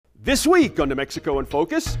This week on New Mexico in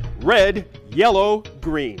Focus, red, yellow,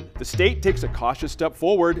 green. The state takes a cautious step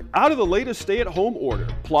forward out of the latest stay-at-home order.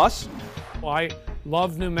 Plus, I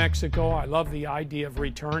love New Mexico. I love the idea of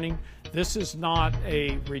returning. This is not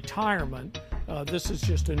a retirement. This is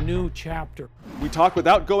just a new chapter. We talk with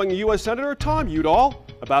outgoing U.S. Senator Tom Udall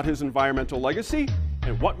about his environmental legacy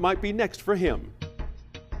and what might be next for him.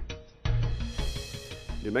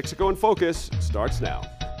 New Mexico in Focus starts now.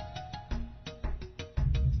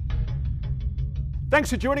 Thanks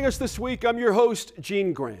for joining us this week. I'm your host,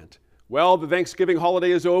 Gene Grant. Well, the Thanksgiving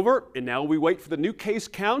holiday is over, and now we wait for the new case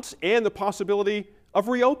counts and the possibility of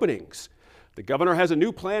reopenings. The governor has a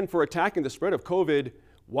new plan for attacking the spread of COVID,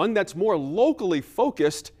 one that's more locally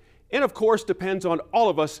focused, and of course depends on all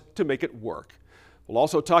of us to make it work. We'll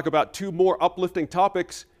also talk about two more uplifting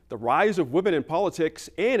topics, the rise of women in politics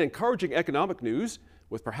and encouraging economic news,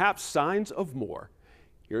 with perhaps signs of more.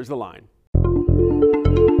 Here's the line.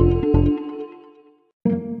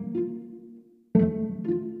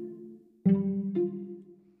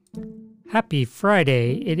 Happy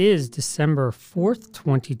Friday. It is December 4th,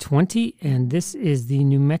 2020, and this is the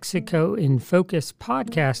New Mexico in Focus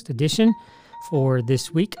podcast edition for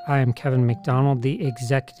this week. I am Kevin McDonald, the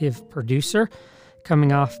executive producer,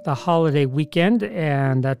 coming off the holiday weekend,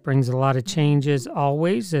 and that brings a lot of changes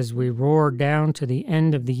always as we roar down to the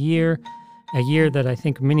end of the year, a year that I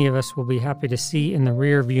think many of us will be happy to see in the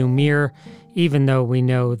rearview mirror, even though we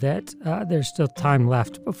know that there's still time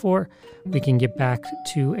left before we can get back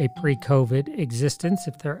to a pre-COVID existence,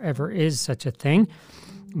 if there ever is such a thing.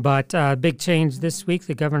 But big change this week.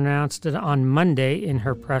 The governor announced it on Monday in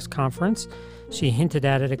her press conference. She hinted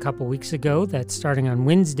at it a couple weeks ago that starting on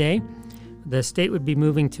Wednesday, the state would be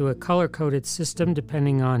moving to a color-coded system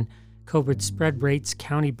depending on COVID spread rates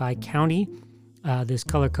county by county. This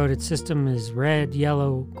color-coded system is red,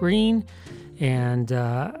 yellow, green, and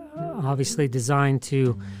obviously designed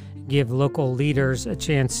to give local leaders a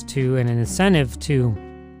chance to and an incentive to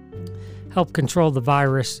help control the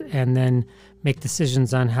virus and then make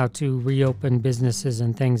decisions on how to reopen businesses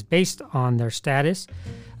and things based on their status.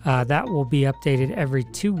 That will be updated every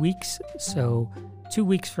 2 weeks. So 2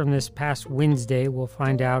 weeks from this past Wednesday, we'll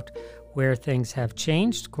find out where things have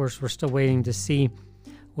changed. Of course, we're still waiting to see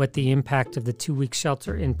what the impact of the 2-week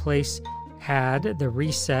shelter in place had, the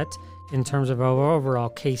reset in terms of our overall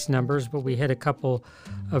case numbers, but we hit a couple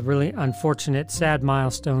of really unfortunate, sad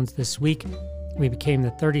milestones this week. We became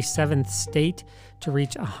the 37th state to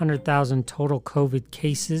reach 100,000 total COVID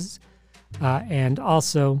cases, and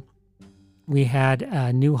also we had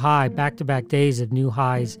a new high, back-to-back days of new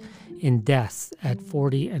highs in deaths at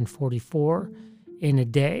 40 and 44 in a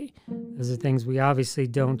day. Those are things we obviously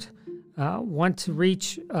don't want to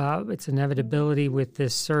reach. It's inevitability with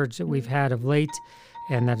this surge that we've had of late,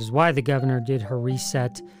 and that is why the governor did her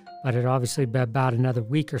reset, but it obviously be about another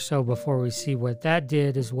week or so before we see what that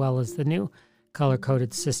did, as well as the new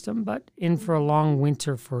color-coded system. But in for a long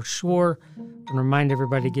winter for sure. And remind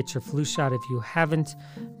everybody to get your flu shot if you haven't.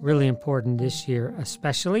 Really important this year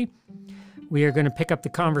especially. We are going to pick up the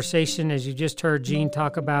conversation, as you just heard Gene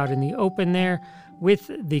talk about in the open there,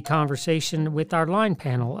 with the conversation with our line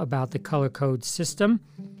panel about the color code system.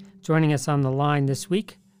 Joining us on the line this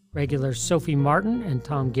week, regulars Sophie Martin and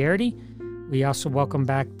Tom Garrity. We also welcome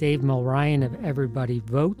back Dave Mulryan of Everybody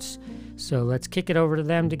Votes. So let's kick it over to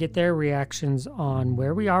them to get their reactions on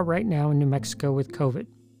where we are right now in New Mexico with COVID.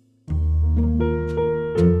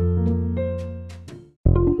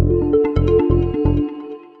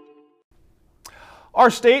 Our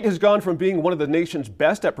state has gone from being one of the nation's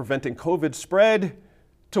best at preventing COVID spread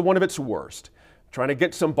to one of its worst. Trying to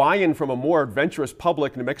get some buy-in from a more adventurous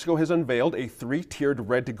public, New Mexico has unveiled a 3-tiered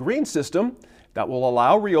red to green system that will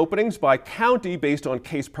allow reopenings by county based on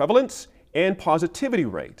case prevalence and positivity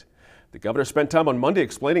rate. The governor spent time on Monday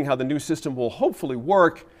explaining how the new system will hopefully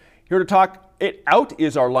work. Here to talk it out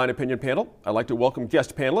is our line opinion panel. I'd like to welcome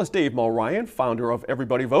guest panelist Dave Mulryan, founder of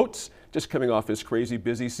Everybody Votes, just coming off his crazy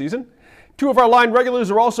busy season. Two of our line regulars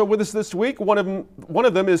are also with us this week. One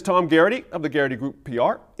of them is Tom Garrity of the Garrity Group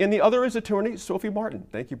PR, and the other is attorney Sophie Martin.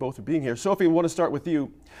 Thank you both for being here. Sophie, I want to start with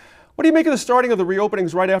you. What do you make of the starting of the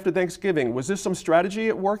reopenings right after Thanksgiving? Was this some strategy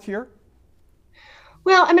at work here?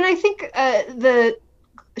 Well, I mean, I think the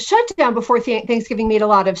shutdown before Thanksgiving made a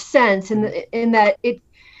lot of sense in that it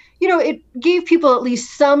gave people at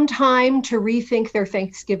least some time to rethink their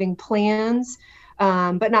Thanksgiving plans.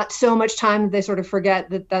 But not so much time that they sort of forget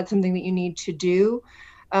that that's something that you need to do.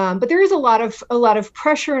 But there is a lot of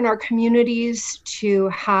pressure in our communities to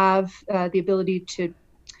have the ability to,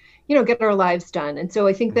 get our lives done. And so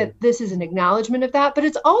I think that this is an acknowledgement of that, but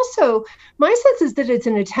it's also, my sense is that it's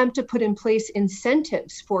an attempt to put in place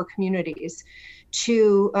incentives for communities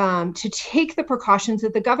to take the precautions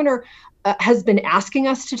that the governor has been asking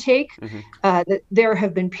us to take. That there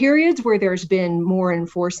have been periods where there's been more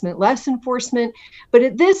enforcement, less enforcement. But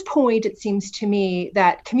at this point, it seems to me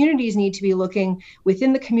that communities need to be looking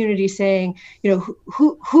within the community saying,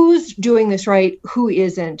 who's doing this right, who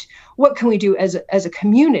isn't, what can we do as a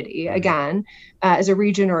community, again, as a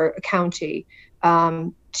region or a county,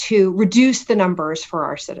 to reduce the numbers for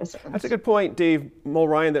our citizens. That's a good point, Dave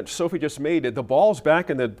Mulryan, that Sophie just made. The ball's back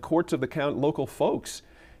in the courts of the local folks.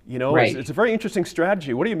 Right. It's a very interesting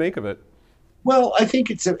strategy. What do you make of it? Well, I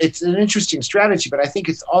think it's an interesting strategy, but I think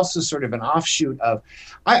it's also sort of an offshoot of,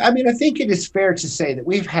 I think it is fair to say that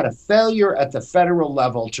we've had a failure at the federal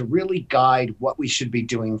level to really guide what we should be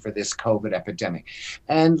doing for this COVID epidemic.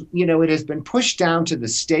 And, it has been pushed down to the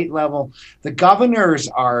state level. The governors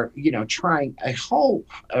are, trying a whole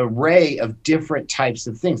array of different types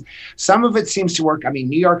of things. Some of it seems to work.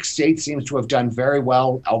 New York State seems to have done very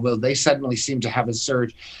well, although they suddenly seem to have a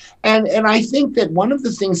surge. And I think that one of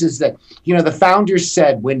the things is that, the founders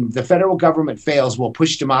said when the federal government fails, we'll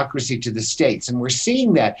push democracy to the states. And we're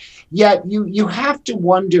seeing that. Yet you have to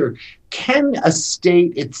wonder, can a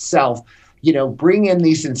state itself, bring in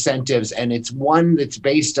these incentives? And it's one that's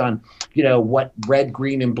based on, what red,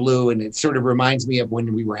 green, and blue. And it sort of reminds me of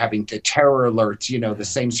when we were having the terror alerts, the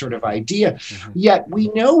same sort of idea. Yet we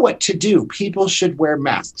know what to do. People should wear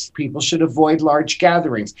masks. People should avoid large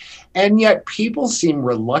gatherings. And yet people seem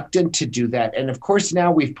reluctant to do that. And of course, now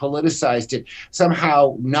we've politicized it.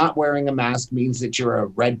 Somehow not wearing a mask means that you're a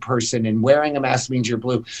red person and wearing a mask means you're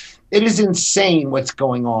blue. It is insane what's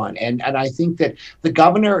going on. And I think that the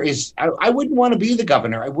governor is, I wouldn't want to be the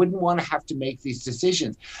governor. I wouldn't want to have to make these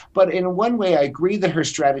decisions. But in one way, I agree that her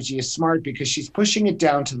strategy is smart because she's pushing it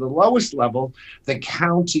down to the lowest level, the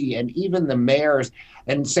county and even the mayors,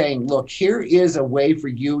 and saying, look, here is a way for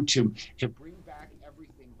you to bring back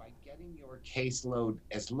everything by getting your caseload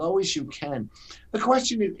as low as you can. The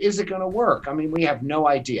question is it going to work? We have no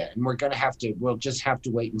idea, and we'll just have to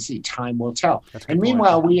wait and see. Time will tell. And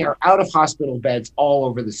meanwhile, we are out of hospital beds all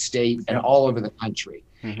over the state and all over the country.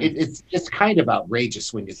 It's kind of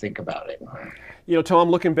outrageous when you think about it. Tom,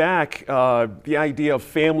 looking back, the idea of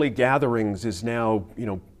family gatherings is now,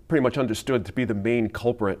 pretty much understood to be the main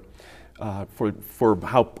culprit for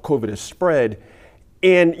how COVID has spread.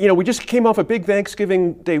 And, we just came off a big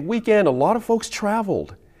Thanksgiving Day weekend. A lot of folks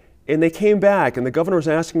traveled. And they came back, and the governor was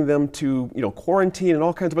asking them to, quarantine and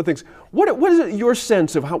all kinds of other things. What is your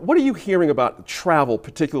sense of what are you hearing about travel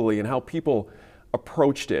particularly and how people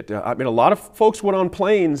approached it? A lot of folks went on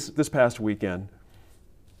planes this past weekend.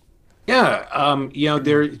 Yeah,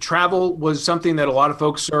 their travel was something that a lot of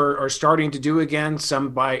folks are starting to do again, some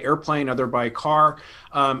by airplane, other by car.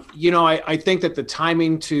 I think that the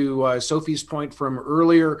timing, to Sophie's point from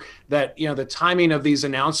earlier, that, the timing of these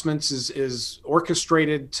announcements is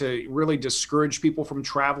orchestrated to really discourage people from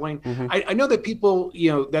traveling. I know that people,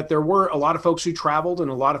 that there were a lot of folks who traveled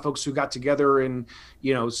and a lot of folks who got together in,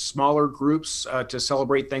 smaller groups to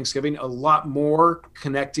celebrate Thanksgiving, a lot more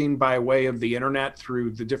connecting by way of the internet through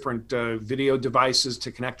the different video devices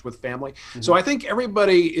to connect with family. So I think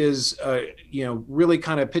everybody is, really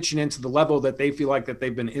kind of pitching into the level that they feel like that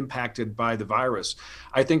they've been impacted by the virus.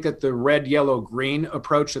 I think that the red, yellow, green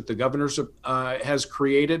approach that the governor has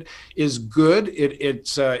created is good.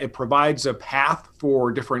 It provides a path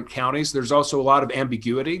for different counties. There's also a lot of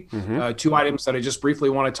ambiguity. Two items that I just briefly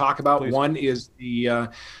want to talk about. Please. One is the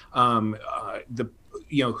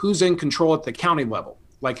who's in control at the county level,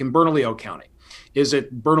 like in Bernalillo County. Is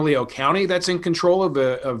it Bernalillo County that's in control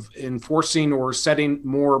of enforcing or setting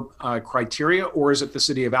more criteria, or is it the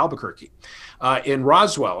city of Albuquerque? In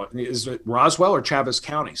Roswell, is it Roswell or Chaves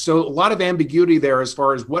County? So a lot of ambiguity there as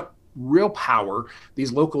far as what real power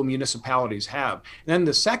these local municipalities have. And then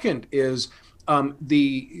the second is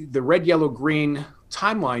the red, yellow, green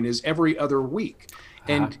timeline is every other week.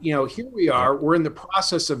 And, here we are, we're in the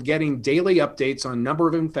process of getting daily updates on number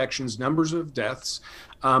of infections, numbers of deaths,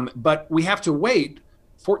 but we have to wait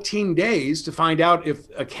 14 days to find out if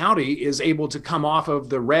a county is able to come off of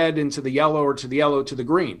the red into the yellow or to the yellow to the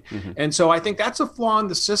green. And so I think that's a flaw in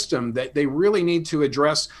the system that they really need to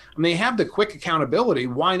address. They have the quick accountability.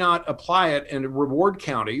 Why not apply it and reward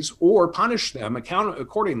counties or punish them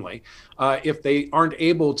accordingly if they aren't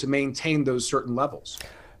able to maintain those certain levels?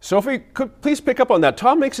 Sophie, please pick up on that.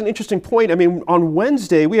 Tom makes an interesting point. On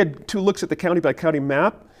Wednesday, we had two looks at the county by county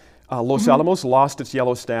map. Los Alamos lost its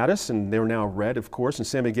yellow status, and they're now red, of course, and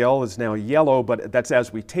San Miguel is now yellow, but that's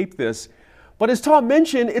as we tape this. But as Tom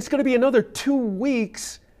mentioned, it's going to be another 2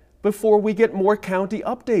 weeks before we get more county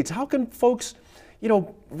updates. How can folks,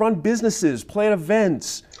 run businesses, plan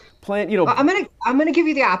events, I'm gonna give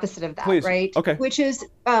you the opposite of that, Please. right? Okay. Which is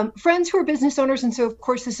friends who are business owners, and so of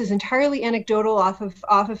course this is entirely anecdotal off of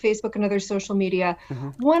Facebook and other social media.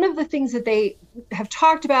 One of the things that they have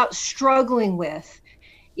talked about struggling with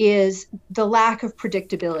is the lack of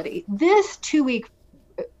predictability. This 2-week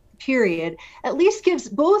period at least gives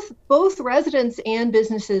both residents and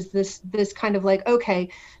businesses this kind of like, okay,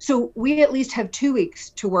 so we at least have 2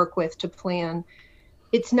 weeks to work with to plan.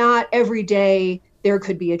 It's not every day there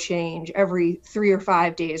could be a change, every 3 or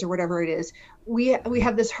 5 days or whatever it is. We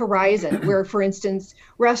have this horizon where, for instance,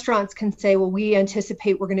 restaurants can say, well, we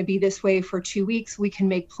anticipate we're going to be this way for 2 weeks. We can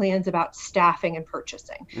make plans about staffing and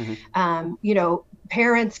purchasing.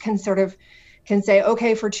 Parents can say,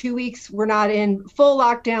 okay, for 2 weeks, we're not in full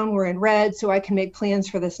lockdown, we're in red, so I can make plans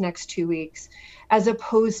for this next 2 weeks, as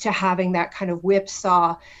opposed to having that kind of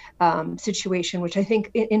whipsaw situation, which I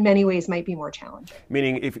think in many ways might be more challenging.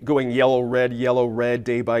 Meaning if going yellow, red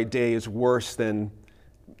day by day is worse than...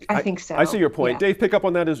 I think so. I see your point. Yeah. Dave, pick up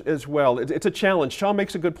on that as well. It's a challenge. Sean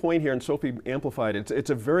makes a good point here, and Sophie amplified it.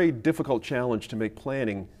 It's a very difficult challenge to make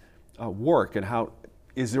planning work. And how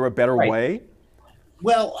is there a better way?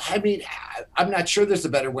 Well, I mean, I'm not sure there's a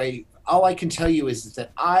better way. All I can tell you is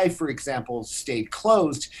that I, for example, stayed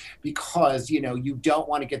closed because, you don't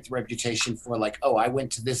want to get the reputation for like, oh, I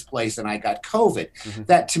went to this place and I got COVID.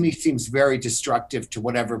 That to me seems very destructive to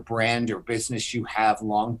whatever brand or business you have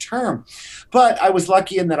long term. But I was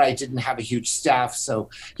lucky in that I didn't have a huge staff, so,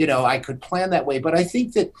 I could plan that way. But I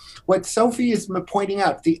think that what Sophie is pointing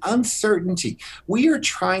out, the uncertainty, we are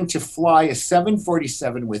trying to fly a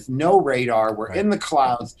 747 with no radar. We're in the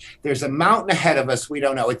clouds. There's a mountain ahead of us. We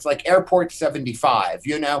don't know. It's like Airport 75,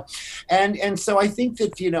 and so I think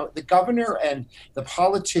that, the governor and the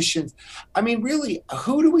politicians, I mean, really,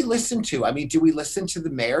 who do we listen to? I mean, do we listen to the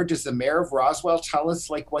mayor? Does the mayor of Roswell tell us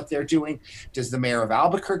like what they're doing? Does the mayor of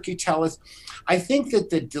Albuquerque tell us? I think that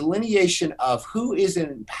the delineation of who is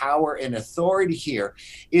in power and authority here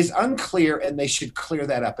is unclear, and they should clear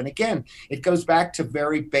that up. And again, it goes back to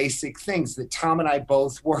very basic things that Tom and I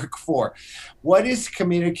both work for. What is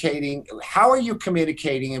communicating? How are you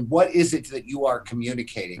communicating? And what is it that you are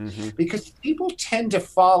communicating? Because people tend to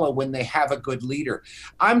follow when they have a good leader.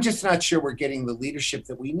 I'm just not sure we're getting the leadership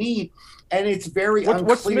that we need. And it's very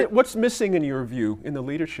unclear. What's missing in your view in the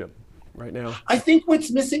leadership right now? I think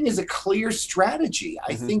what's missing is a clear strategy.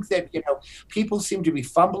 I think that, people seem to be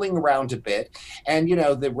fumbling around a bit, and,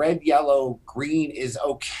 the red, yellow, green is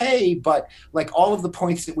okay, but like all of the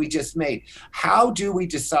points that we just made, how do we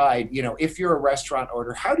decide, if you're a restaurant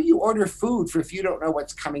owner, how do you order food if you don't know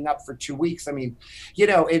what's coming up for 2 weeks? I mean,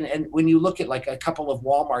 and when you look at like a couple of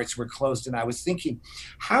Walmarts were closed, and I was thinking,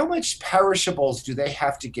 how much perishables do they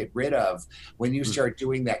have to get rid of when you start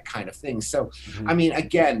doing that kind of thing? So, I mean,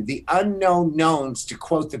 again, the unknown knowns, to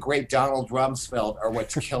quote the great Donald Rumsfeld, are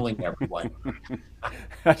what's killing everyone.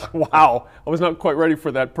 Wow. I was not quite ready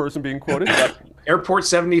for that person being quoted. But... Airport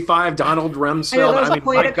 75, Donald Rumsfeld. I know, that was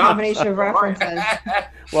quite a combination of references.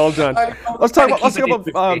 Well done. Let's talk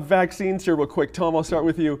about vaccines here real quick. Tom, I'll start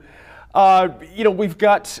with you. We've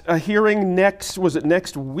got a hearing next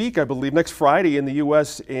week, I believe, next Friday in the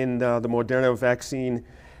U.S. in the Moderna vaccine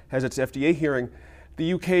has its FDA hearing.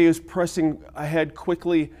 The UK is pressing ahead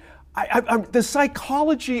quickly. The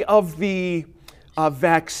psychology of the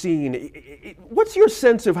vaccine, what's your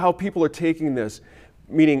sense of how people are taking this?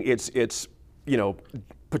 Meaning it's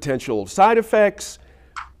potential side effects,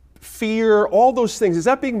 fear, all those things. Is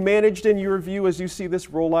that being managed in your view as you see this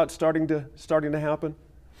rollout starting to happen?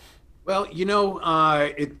 Well,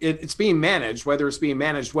 it's being managed. Whether it's being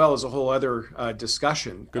managed well is a whole other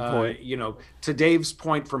discussion. Good point. To Dave's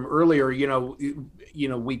point from earlier,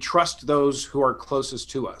 we trust those who are closest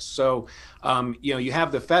to us. So, you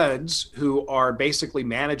have the feds who are basically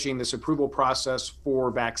managing this approval process for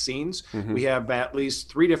vaccines. We have at least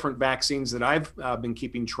 3 different vaccines that I've been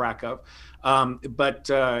keeping track of. So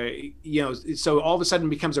all of a sudden it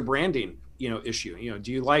becomes a branding issue.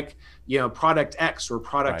 Do you like product X or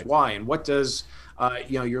product Y, and what does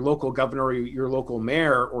your local governor or your local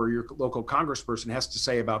mayor or your local congressperson has to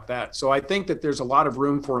say about that? So I think that there's a lot of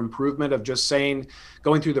room for improvement of just going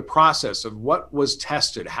through the process of what was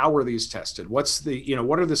tested, how were these tested,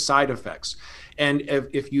 what are the side effects? And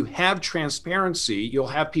if you have transparency, you'll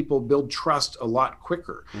have people build trust a lot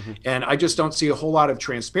quicker. And I just don't see a whole lot of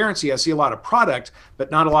transparency. I see a lot of product,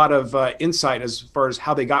 but not a lot of insight as far as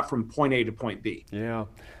how they got from point A to point B. Yeah.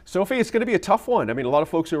 Sophie, it's going to be a tough one. I mean, a lot of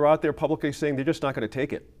folks are out there publicly saying they're just not going to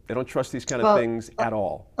take it. They don't trust these kind of things at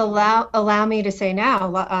all. Allow me to say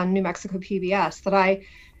now on New Mexico PBS that I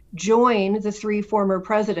join the 3 former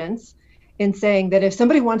presidents in saying that if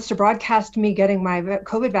somebody wants to broadcast me getting my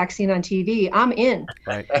COVID vaccine on TV, I'm in.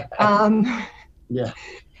 Right. Yeah.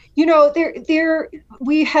 You know,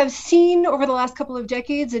 we have seen over the last couple of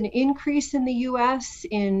decades an increase in the U.S.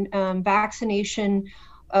 in vaccination.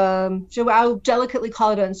 So I'll delicately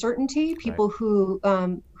call it uncertainty. People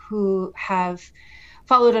who have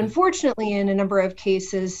followed, unfortunately, in a number of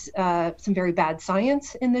cases, some very bad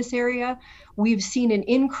science in this area. We've seen an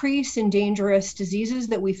increase in dangerous diseases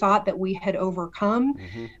that we thought that we had overcome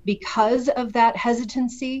because of that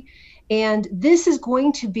hesitancy. And this is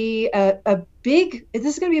going to be a big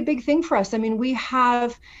thing for us. I mean, we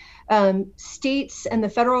have states and the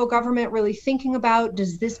federal government really thinking about,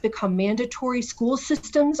 does this become mandatory? School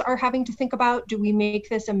systems are having to think about, do we make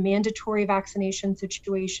this a mandatory vaccination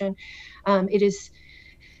situation? It is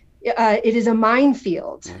a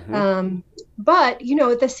minefield. But, you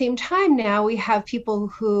know, at the same time now we have people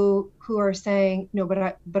who are saying, no,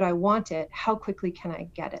 but I want it. How quickly can I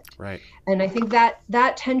get it? Right. And I think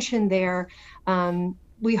that tension there,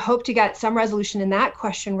 we hope to get some resolution in that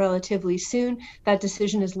question relatively soon. That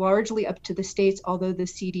decision is largely up to the states, although the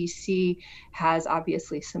CDC has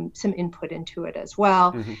obviously some input into it as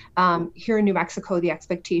well. Here in New Mexico, the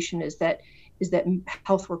expectation is that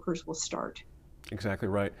health workers will start. Exactly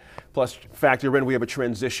right. Plus, factor in we have a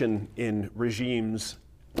transition in regimes,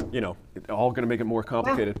 you know, all going to make it more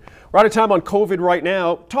complicated. We're out of time on COVID right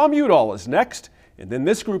now. Tom Udall is next, and then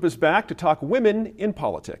this group is back to talk women in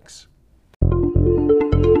politics.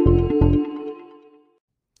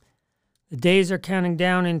 The days are counting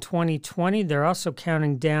down in 2020. They're also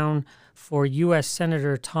counting down for U.S.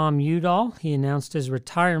 Senator Tom Udall. He announced his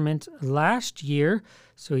retirement last year,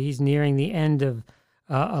 so he's nearing the end of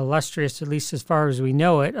illustrious, at least as far as we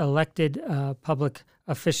know it, elected public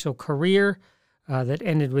official career that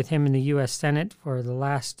ended with him in the U.S. Senate for the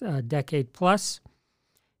last decade plus.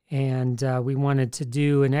 And we wanted to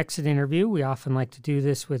do an exit interview. We often like to do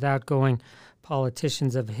this with outgoing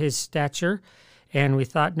politicians of his stature. And we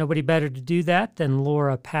thought nobody better to do that than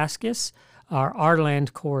Laura Paskus, our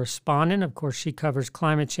Land correspondent. Of course, she covers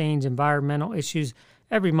climate change, environmental issues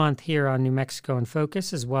every month here on New Mexico in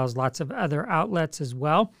Focus, as well as lots of other outlets as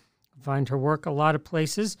well. Find her work a lot of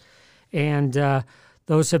places. And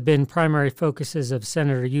those have been primary focuses of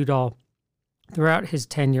Senator Udall throughout his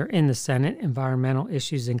tenure in the Senate, environmental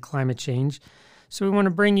issues and climate change. So we want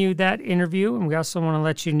to bring you that interview, and we also want to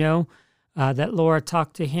let you know that Laura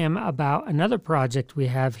talked to him about another project we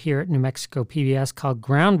have here at New Mexico PBS called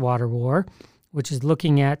Groundwater War, which is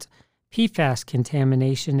looking at PFAS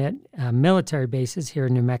contamination at military bases here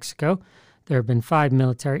in New Mexico. There have been 5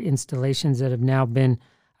 military installations that have now been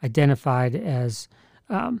identified as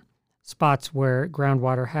spots where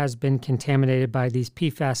groundwater has been contaminated by these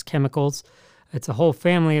PFAS chemicals. It's a whole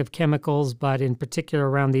family of chemicals, but in particular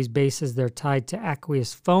around these bases, they're tied to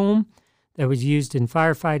aqueous foam that was used in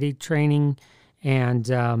firefighting training,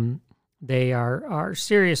 and they are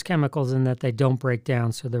serious chemicals in that they don't break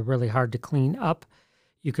down, so they're really hard to clean up.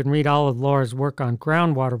 You can read all of Laura's work on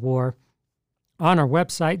groundwater war on our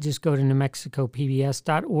website. Just go to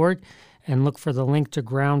newmexicopbs.org and look for the link to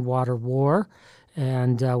Groundwater War.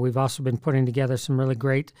 And we've also been putting together some really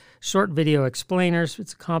great short video explainers.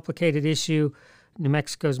 It's a complicated issue. New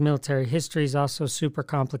Mexico's military history is also super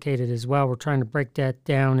complicated as well. We're trying to break that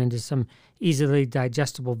down into some easily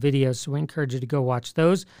digestible videos, so we encourage you to go watch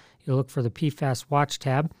those. You'll look for the PFAS Watch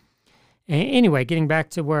tab. Anyway, getting back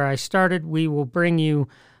to where I started, we will bring you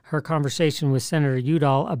her conversation with Senator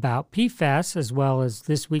Udall about PFAS, as well as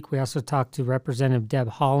this week we also talked to Representative Deb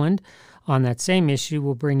Haaland on that same issue.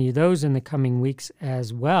 We'll bring you those in the coming weeks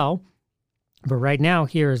as well. But right now,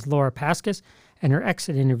 here is Laura Paskus and her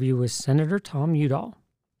exit interview with Senator Tom Udall.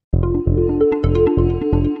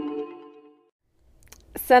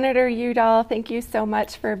 Senator Udall, thank you so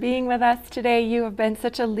much for being with us today. You have been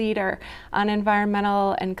such a leader on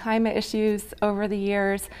environmental and climate issues over the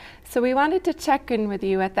years. So we wanted to check in with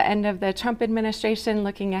you at the end of the Trump administration,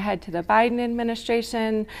 looking ahead to the Biden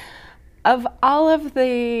administration. Of all of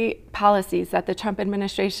the policies that the Trump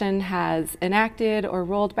administration has enacted or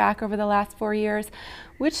rolled back over the last 4 years,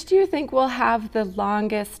 which do you think will have the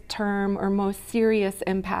longest term or most serious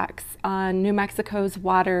impacts on New Mexico's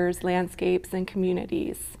waters, landscapes, and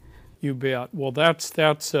communities? You bet. Well, that's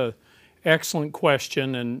a excellent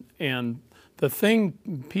question, and the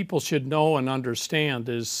thing people should know and understand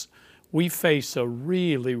is we face a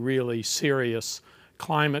really, really serious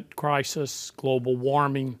climate crisis, global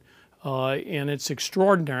warming. and it's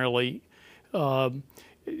extraordinarily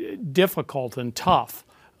difficult and tough.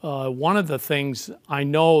 One of the things I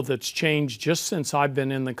know that's changed just since I've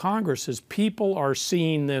been in the Congress is people are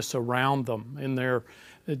seeing this around them in their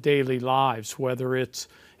daily lives, whether it's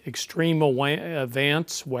extreme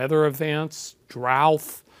events, weather events,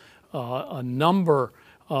 drought, a number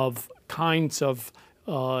of kinds of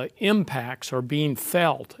impacts are being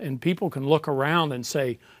felt, and people can look around and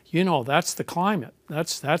say, you know, that's the climate.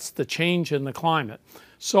 That's the change in the climate.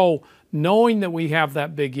 So knowing that we have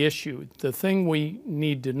that big issue, the thing we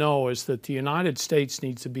need to know is that the United States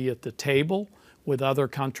needs to be at the table with other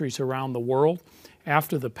countries around the world.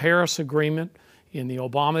 After the Paris Agreement in the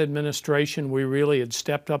Obama administration, we really had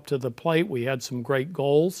stepped up to the plate. We had some great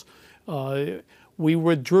goals. We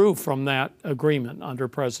withdrew from that agreement under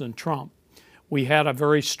President Trump. We had a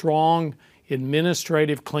very strong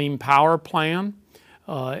administrative clean power plan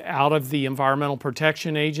out of the Environmental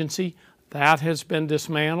Protection Agency. That has been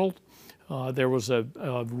dismantled. There was a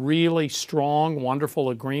really strong, wonderful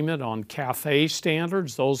agreement on CAFE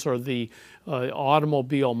standards. Those are the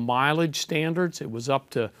automobile mileage standards. It was up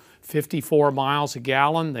to 54 miles a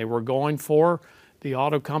gallon they were going for, the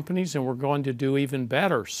auto companies, and we're going to do even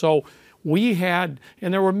better. So we had,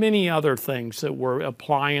 and there were many other things that were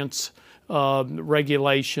appliance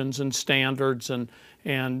regulations and standards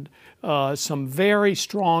and some very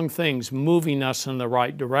strong things moving us in the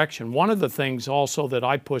right direction. One of the things also that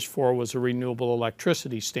I pushed for was a renewable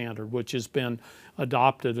electricity standard, which has been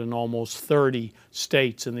adopted in almost 30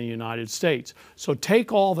 states in the United States. So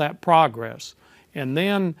take all that progress and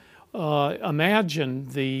then imagine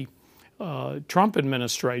the Trump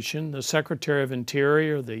administration, the Secretary of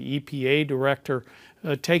Interior, the EPA director,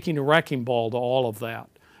 taking a wrecking ball to all of that.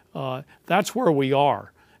 That's where we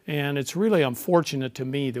are. And it's really unfortunate to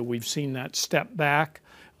me that we've seen that step back,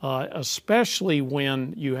 especially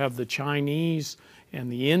when you have the Chinese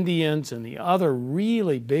and the Indians and the other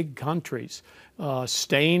really big countries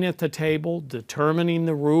staying at the table, determining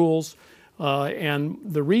the rules. And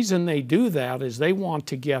the reason they do that is they want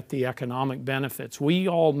to get the economic benefits. We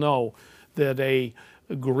all know that a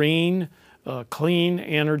green, clean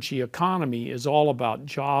energy economy is all about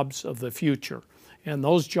jobs of the future. And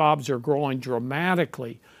those jobs are growing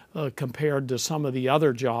dramatically compared to some of the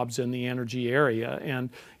other jobs in the energy area.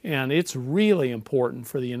 And it's really important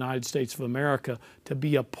for the United States of America to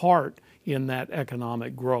be a part in that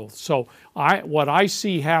economic growth. So what I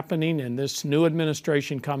see happening in this new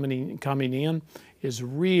administration coming in is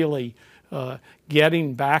really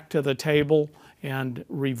getting back to the table and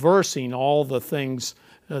reversing all the things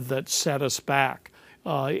that set us back.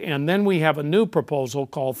 And then we have a new proposal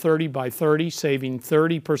called 30 by 30, saving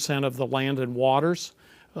 30% of the land and waters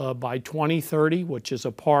by 2030, which is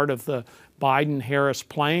a part of the Biden-Harris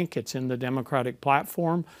plank. It's in the Democratic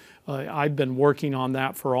platform. I've been working on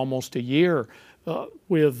that for almost a year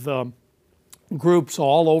with groups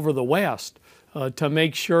all over the West to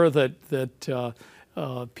make sure that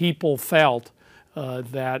people felt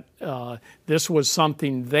that this was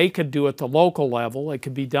something they could do at the local level. It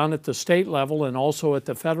could be done at the state level and also at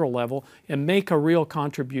the federal level and make a real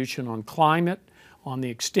contribution on climate, on the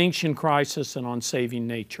extinction crisis, and on saving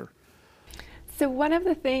nature. So one of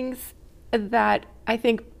the things that I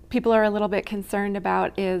think people are a little bit concerned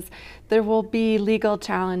about is there will be legal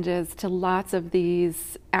challenges to lots of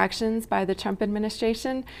these actions by the Trump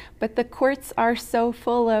administration, but the courts are so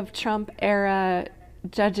full of Trump-era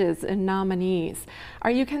judges and nominees.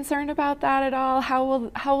 Are you concerned about that at all? How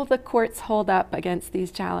will the courts hold up against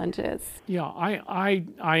these challenges? Yeah, I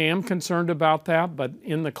am concerned about that, but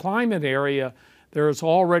in the climate area, there has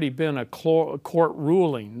already been a court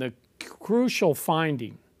ruling. The crucial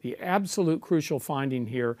finding, the absolute crucial finding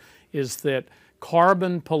here is that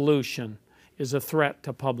carbon pollution is a threat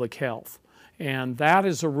to public health. And that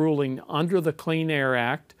is a ruling under the Clean Air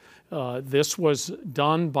Act. This was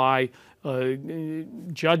done by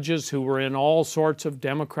judges who were in all sorts of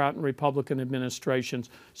Democrat and Republican administrations.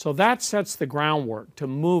 So that sets the groundwork to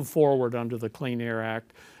move forward under the Clean Air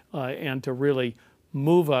Act and to really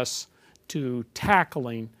move us to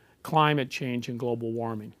tackling climate change and global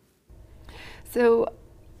warming. So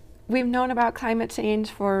we've known about climate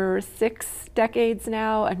change for 6 decades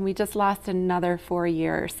now, and we just lost another 4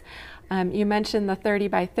 years. You mentioned the 30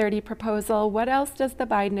 by 30 proposal. What else does the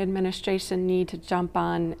Biden administration need to jump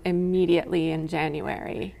on immediately in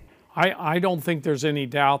January? I don't think there's any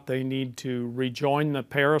doubt they need to rejoin the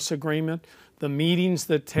Paris Agreement. The meetings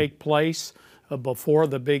that take place before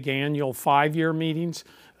the big annual 5-year meetings,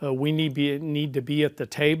 we need to be at the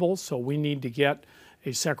table, so we need to get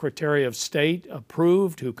a Secretary of State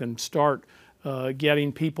approved who can start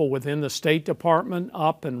getting people within the State Department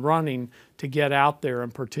up and running to get out there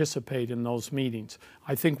and participate in those meetings.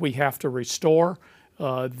 I think we have to restore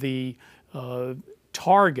the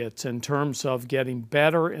targets in terms of getting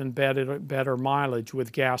better and better mileage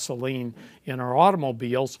with gasoline in our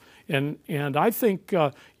automobiles. And I think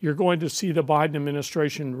you're going to see the Biden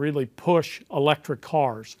administration really push electric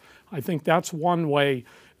cars. I think that's one way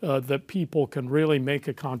that people can really make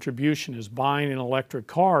a contribution, is buying an electric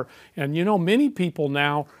car. And you know, many people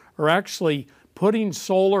now are actually putting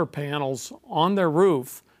solar panels on their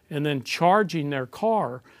roof and then charging their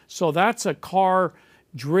car. So that's a car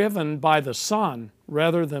driven by the sun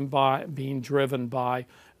rather than by being driven by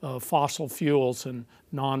fossil fuels and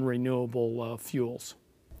non-renewable fuels.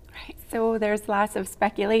 Right. So there's lots of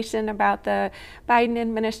speculation about the Biden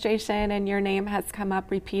administration, and your name has come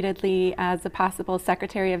up repeatedly as a possible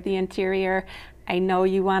Secretary of the Interior. I know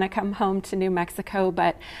you want to come home to New Mexico,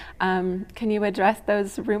 but can you address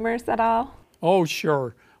those rumors at all? Oh,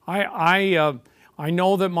 sure. I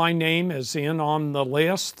know that my name is in on the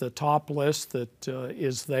list, the top list that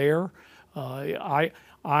is there. I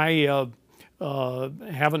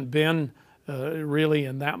haven't been really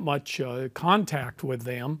in that much contact with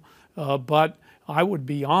them, but I would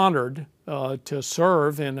be honored to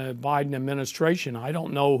serve in a Biden administration. I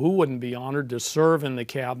don't know who wouldn't be honored to serve in the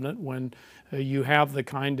cabinet when you have the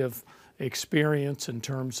kind of experience in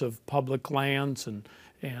terms of public lands and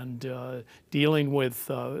dealing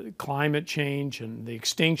with climate change and the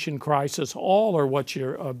extinction crisis. All are what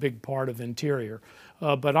you're a big part of Interior.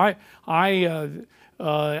 But I've known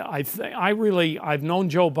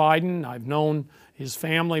Joe Biden. I've known his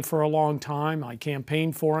family for a long time. I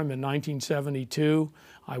campaigned for him in 1972.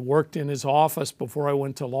 I worked in his office before I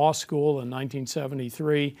went to law school in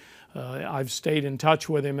 1973. I've stayed in touch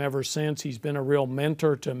with him ever since. He's been a real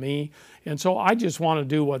mentor to me. And so I just want to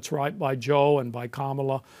do what's right by Joe and by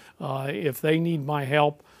Kamala. If they need my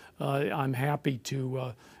help, I'm happy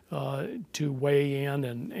to weigh in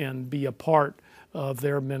and be a part of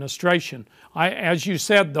their administration. As you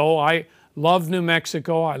said, though, I love New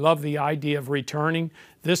Mexico. I love the idea of returning.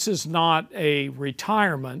 This is not a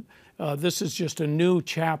retirement. This is just a new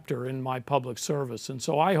chapter in my public service. And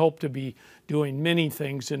so I hope to be doing many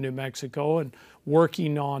things in New Mexico and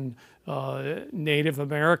working on Native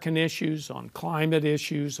American issues, on climate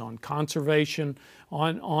issues, on conservation,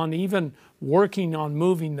 on even working on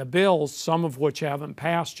moving the bills, some of which haven't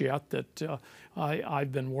passed yet, that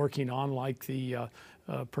I've been working on, like the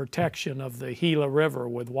protection of the Gila River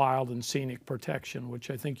with wild and scenic protection, which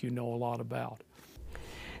I think you know a lot about.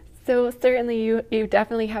 So certainly you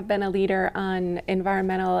definitely have been a leader on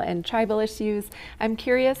environmental and tribal issues. I'm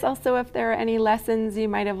curious also if there are any lessons you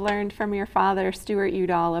might have learned from your father, Stuart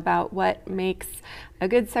Udall, about what makes a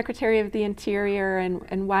good Secretary of the Interior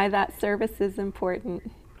and why that service is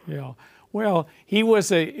important. Yeah, well, he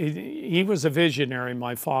was a visionary,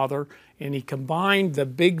 my father, and he combined the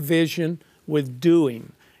big vision with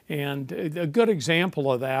doing. And a good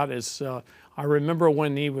example of that is I remember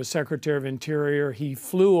when he was Secretary of Interior, he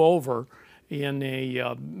flew over in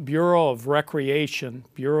a Bureau of Reclamation,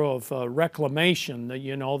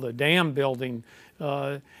 you know, the dam building,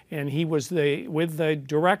 and he was with the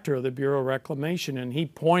director of the Bureau of Reclamation, and he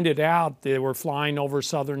pointed out they were flying over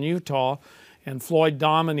southern Utah, and Floyd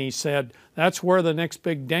Dominy said, "That's where the next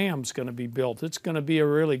big dam's going to be built. It's going to be a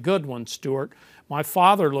really good one, Stuart." My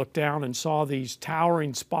father looked down and saw these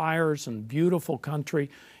towering spires and beautiful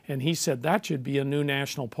country, and he said that should be a new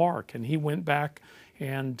national park. And he went back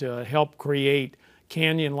and helped create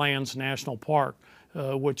Canyonlands National Park,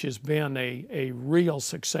 which has been a real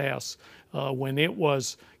success. When it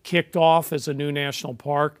was kicked off as a new national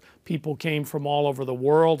park, people came from all over the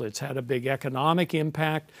world. It's had a big economic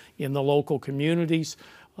impact in the local communities,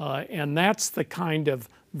 and that's the kind of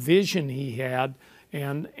vision he had.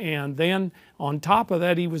 And then on top of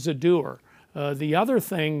that, he was a doer. The other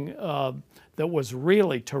thing that was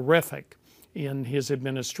really terrific in his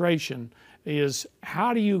administration is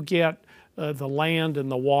how do you get the land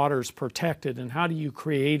and the waters protected, and how do you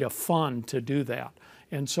create a fund to do that?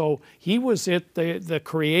 And so he was at the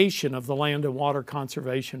creation of the Land and Water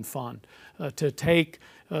Conservation Fund to take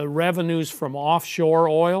revenues from offshore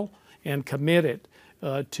oil and commit it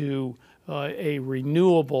to a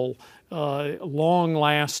renewable,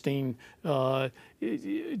 long-lasting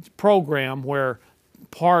program where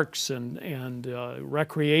parks and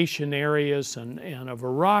recreation areas and a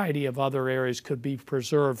variety of other areas could be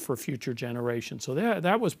preserved for future generations. So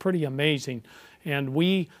that was pretty amazing. And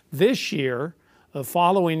we, this year,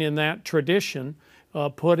 following in that tradition,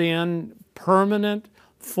 put in permanent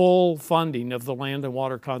full funding of the Land and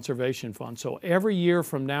Water Conservation Fund. So every year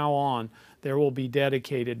from now on, there will be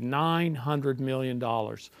dedicated $900 million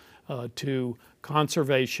to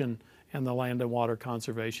conservation and the Land and Water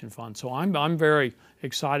Conservation Fund. So I'm very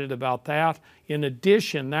excited about that. In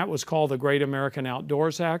addition, that was called the Great American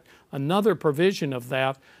Outdoors Act. Another provision of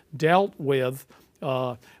that dealt with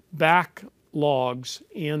backlogs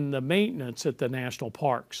in the maintenance at the national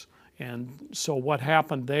parks. And so what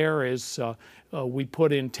happened there is we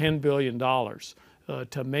put in $10 billion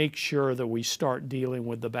to make sure that we start dealing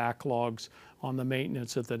with the backlogs on the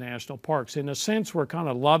maintenance of the national parks. In a sense, we're kind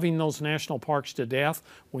of loving those national parks to death.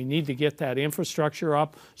 We need to get that infrastructure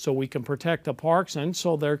up so we can protect the parks and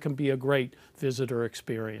so there can be a great visitor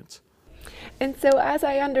experience. And so as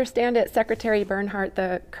I understand it, Secretary Bernhardt,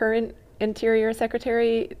 the current Interior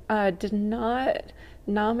Secretary, did not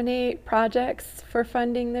nominate projects for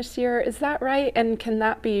funding this year. Is that right? And can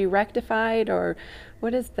that be rectified, or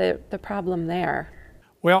what is the problem there?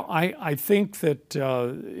 Well, I think that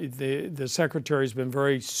the Secretary's been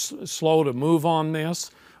very slow to move on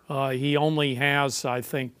this. He only has, I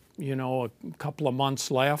think, a couple of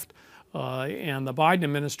months left. And the Biden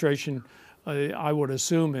administration, I would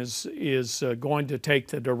assume, is going to take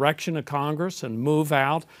the direction of Congress and move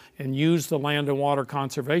out and use the Land and Water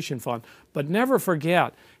Conservation Fund. But never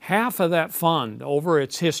forget, half of that fund over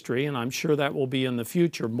its history, and I'm sure that will be in the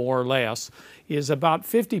future more or less, is about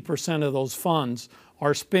 50% of those funds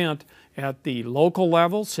are spent at the local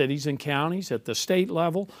level, cities and counties, at the state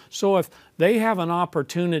level. So if they have an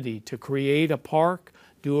opportunity to create a park,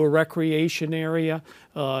 do a recreation area,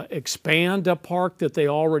 expand a park that they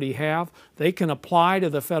already have, they can apply to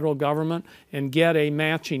the federal government and get a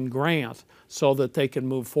matching grant so that they can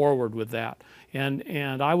move forward with that.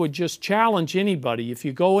 And I would just challenge anybody, if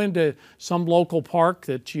you go into some local park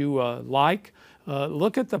that you like,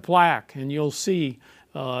 look at the plaque and you'll see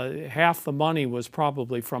half the money was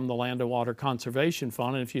probably from the Land and Water Conservation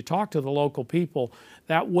Fund. And if you talk to the local people,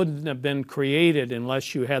 that wouldn't have been created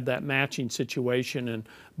unless you had that matching situation and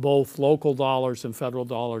both local dollars and federal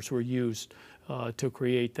dollars were used to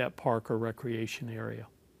create that park or recreation area.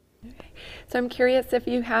 Okay. So I'm curious if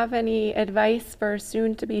you have any advice for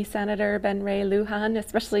soon-to-be Senator Ben Ray Lujan,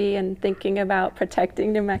 especially in thinking about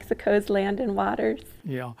protecting New Mexico's land and waters.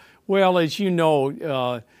 Yeah. Well, as you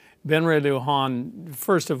know, Ben Ray Lujan,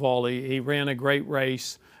 first of all, he ran a great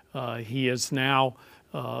race. He is now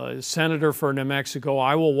senator for New Mexico.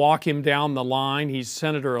 I will walk him down the line. He's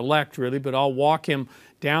senator-elect, really, but I'll walk him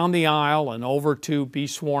down the aisle and over to be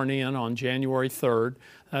sworn in on January 3rd.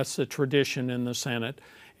 That's the tradition in the Senate.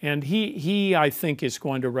 And he, I think, is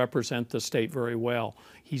going to represent the state very well.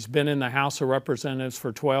 He's been in the House of Representatives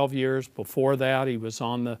for 12 years. Before that, he was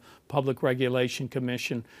on the Public Regulation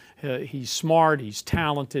Commission. He's smart, he's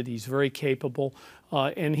talented, he's very capable,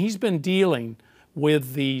 and he's been dealing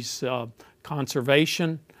with these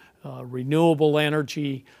conservation, renewable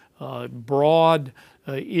energy, broad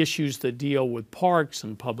issues that deal with parks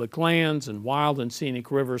and public lands and wild and scenic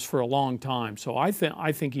rivers for a long time. So I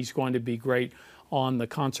think he's going to be great on the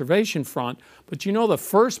conservation front. But you know, the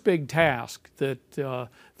first big task that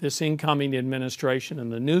this incoming administration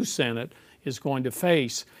and the new Senate is going to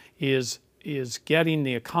face is getting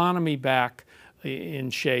the economy back in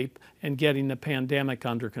shape and getting the pandemic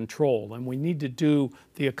under control. And we need to do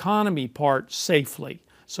the economy part safely.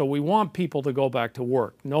 So we want people to go back to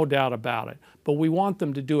work, no doubt about it. But we want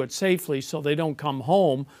them to do it safely so they don't come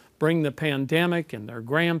home, bring the pandemic, and their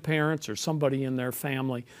grandparents or somebody in their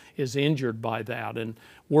family is injured by that. And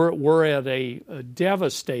we're at a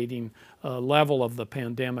devastating level of the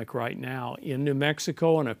pandemic right now in New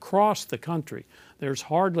Mexico and across the country. There's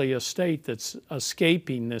hardly a state that's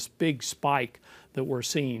escaping this big spike that we're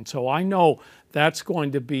seeing. So I know that's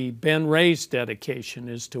going to be Ben Ray's dedication,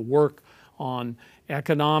 is to work on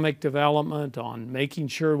economic development, on making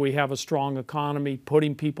sure we have a strong economy,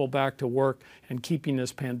 putting people back to work, and keeping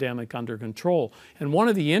this pandemic under control. And one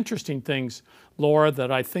of the interesting things, Laura,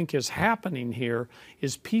 that I think is happening here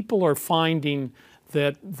is people are finding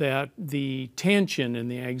that the tension and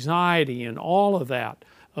the anxiety and all of that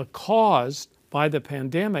caused by the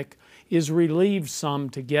pandemic is relieved some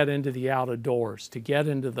to get into the out of doors, to get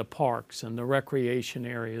into the parks and the recreation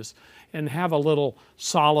areas and have a little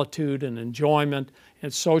solitude and enjoyment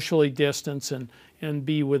and socially distance and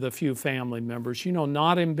be with a few family members. You know,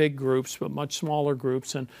 not in big groups, but much smaller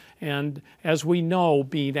groups. And as we know,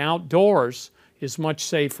 being outdoors is much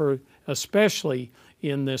safer, especially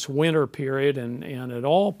in this winter period and at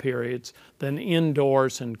all periods, than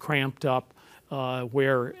indoors and cramped up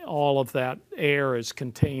where all of that air is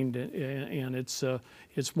contained, and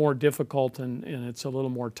it's more difficult and it's a little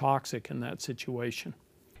more toxic in that situation.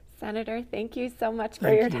 Senator, thank you so much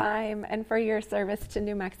for your time and for your service to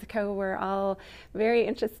New Mexico. We're all very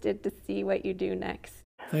interested to see what you do next.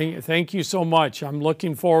 Thank you so much. I'm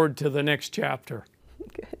looking forward to the next chapter.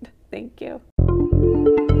 Good. Thank you.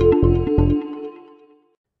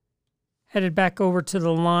 Headed back over to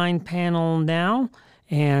the line panel now.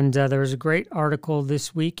 And there was a great article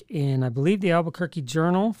this week in, I believe, the Albuquerque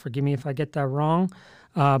Journal. Forgive me if I get that wrong.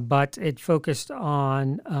 But it focused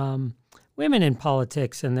on women in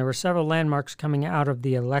politics, and there were several landmarks coming out of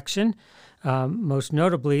the election, most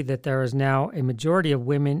notably that there is now a majority of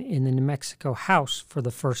women in the New Mexico House for the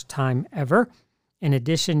first time ever. In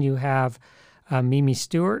addition, you have Mimi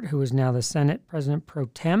Stewart, who is now the Senate President Pro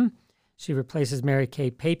Tem. She replaces Mary Kay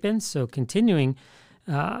Papin, so continuing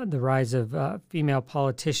the rise of female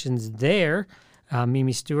politicians there.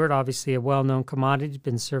 Mimi Stewart, obviously a well-known commodity,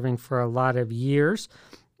 been serving for a lot of years.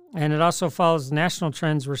 And it also follows national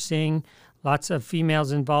trends we're seeing. Lots of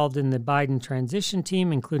females involved in the Biden transition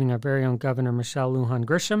team, including our very own Governor Michelle Lujan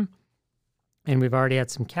Grisham. And we've already had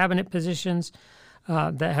some cabinet positions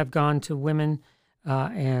that have gone to women.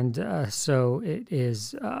 So it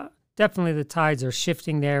is definitely the tides are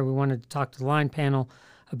shifting there. We wanted to talk to the line panel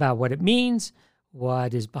about what it means,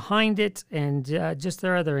 what is behind it, and just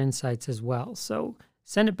their other insights as well. So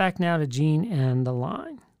send it back now to Gene and the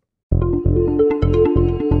line.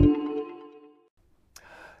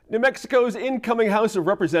 New Mexico's incoming House of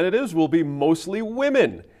Representatives will be mostly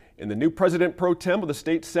women. And the new President Pro Tem of the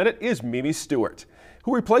state Senate is Mimi Stewart,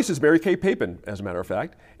 who replaces Mary Kay Papin, as a matter of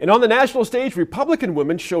fact. And on the national stage, Republican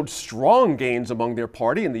women showed strong gains among their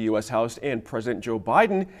party in the U.S. House, and President Joe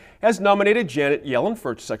Biden has nominated Janet Yellen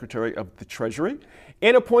for Secretary of the Treasury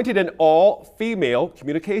and appointed an all-female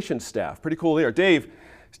communications staff. Pretty cool there. Dave,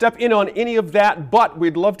 step in on any of that, but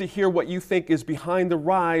we'd love to hear what you think is behind the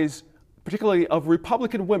rise, particularly of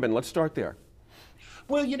Republican women. Let's start there.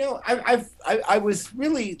 Well, I was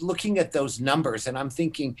really looking at those numbers, and I'm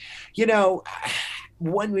thinking,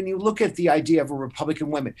 when you look at the idea of a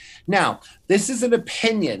Republican women. Now, this is an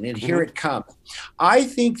opinion, and here it comes. I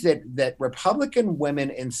think that Republican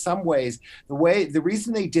women, in some ways, the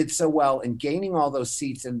reason they did so well in gaining all those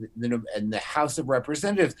seats in the House of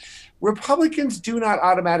Representatives, Republicans do not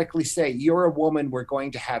automatically say, you're a woman, we're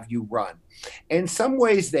going to have you run. In some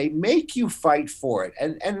ways, they make you fight for it,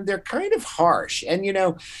 and they're kind of harsh. And,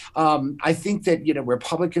 I think that,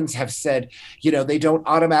 Republicans have said, they don't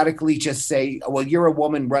automatically just say, well, you're a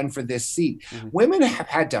woman, run for this seat. Women have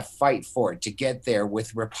had to fight for it to get there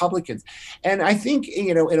with Republicans. And I think,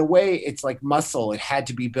 in a way, it's like muscle. It had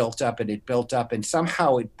to be built up, and it built up, and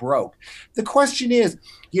somehow it broke. The question is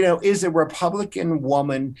a Republican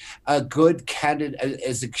woman a good candidate?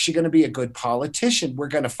 Is she going to be a good politician? We're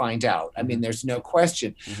going to find out. I mean, there's no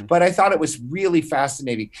question. But I thought it was really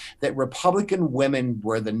fascinating that Republican women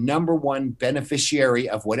were the number one beneficiary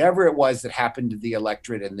of whatever it was that happened to the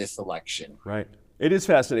electorate in this election. Right. It is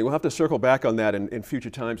fascinating. We'll have to circle back on that in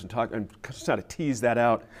future times and talk and kind of tease that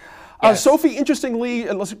out. Yes. Sophie, interestingly,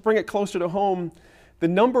 and let's bring it closer to home, the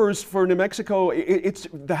numbers for New Mexico, it's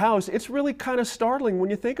the House, it's really kind of startling when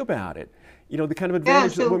you think about it. The kind of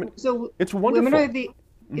advantage that women, it's wonderful.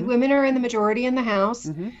 Women are in the majority in the House.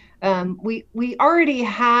 We already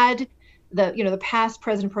had the past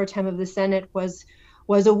President Pro Tem of the Senate was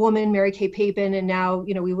a woman, Mary Kay Papin, and now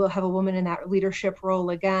we will have a woman in that leadership role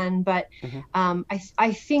again. But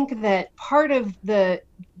I think that part of the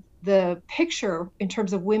picture in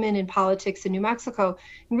terms of women in politics in New Mexico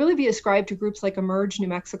can really be ascribed to groups like Emerge New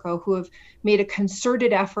Mexico, who have made a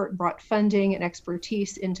concerted effort, brought funding and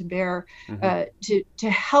expertise into bear to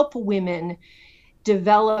help women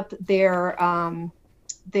develop their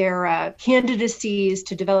candidacies,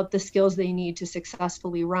 to develop the skills they need to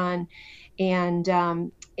successfully run. And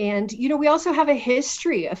we also have a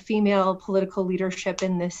history of female political leadership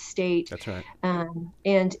in this state. That's right.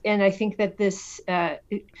 And I think that this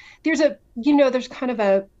there's kind of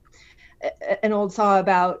an old saw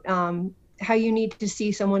about how you need to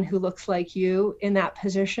see someone who looks like you in that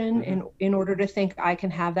position in order to think I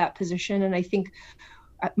can have that position. And I think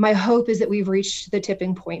my hope is that we've reached the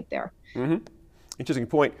tipping point there. Interesting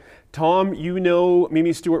point. Tom, you know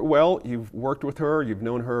Mimi Stewart well. You've worked with her. You've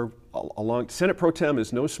known her a long. Senate Pro Tem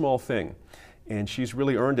is no small thing, and she's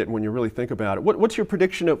really earned it when you really think about it. What's your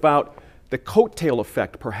prediction about the coattail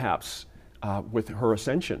effect, perhaps, with her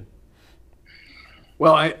ascension?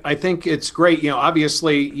 Well, I think it's great.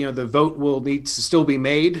 Obviously, the vote will need to still be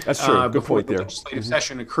made. That's true. Good before point there. The legislative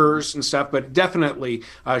session occurs and stuff. But definitely,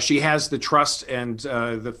 she has the trust and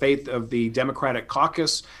the faith of the Democratic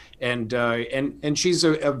caucus. And she's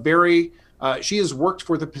a very she has worked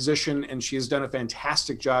for the position, and she has done a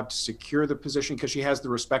fantastic job to secure the position because she has the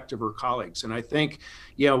respect of her colleagues. And I think,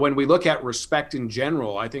 when we look at respect in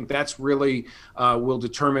general, I think that's really will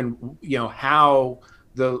determine, how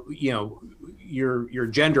your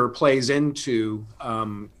gender plays into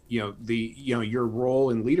your role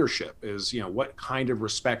in leadership is, what kind of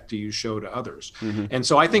respect do you show to others? And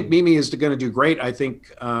so I think Mimi is going to do great. I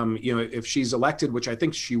think, if she's elected, which I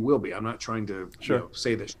think she will be, I'm not trying to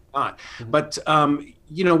say that she's not, but,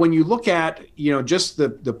 when you look at, just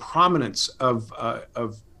the prominence of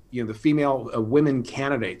the female women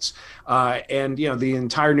candidates and, the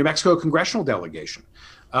entire New Mexico congressional delegation,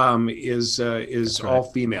 is right. All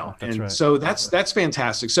female. That's and right. So that's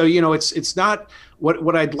fantastic. So, it's not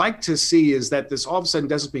what I'd like to see is that this all of a sudden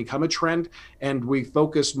doesn't become a trend and we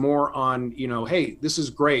focus more on, hey, this is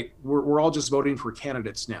great. We're all just voting for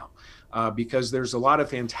candidates now because there's a lot of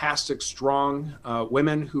fantastic, strong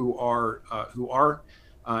women who are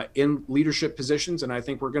in leadership positions. And I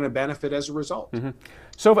think we're going to benefit as a result.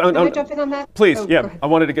 So can I jump in on that? Please. I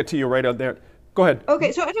wanted to get to you right out there. Go ahead.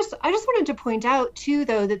 Okay, so I just wanted to point out too,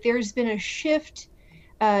 though, that there's been a shift.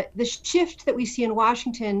 The shift that we see in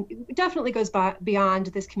Washington definitely goes beyond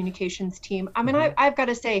this communications team. I mean, I've got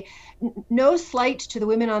to say, no slight to the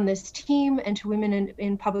women on this team and to women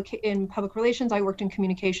in public relations. I worked in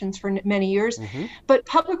communications for many years, but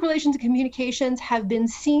public relations and communications have been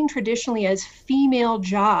seen traditionally as female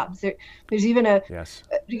jobs. There's even a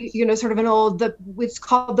sort of an old it's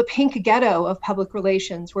called the pink ghetto of public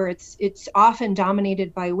relations, where it's often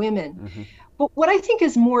dominated by women. But what I think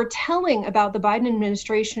is more telling about the Biden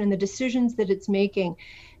administration and the decisions that it's making,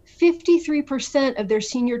 53% of their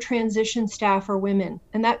senior transition staff are women.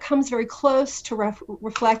 And that comes very close to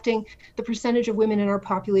reflecting the percentage of women in our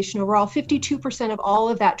population overall. 52% of all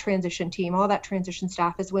of that transition team, all that transition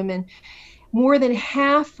staff is women. More than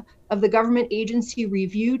half of the government agency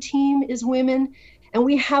review team is women. And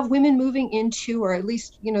we have women moving into, or at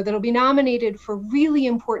least, that'll be nominated for really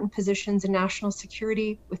important positions in national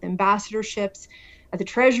security with ambassadorships. At the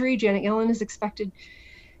Treasury, Janet Yellen is expected,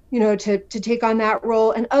 to take on that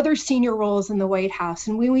role, and other senior roles in the White House.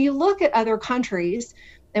 And when we look at other countries,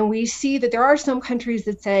 and we see that there are some countries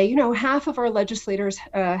that say, half of our legislators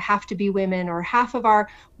have to be women, or half of our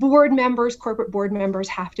board members, corporate board members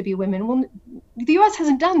have to be women. Well, the U.S.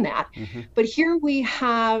 hasn't done that. But here we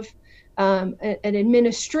have an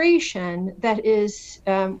administration that is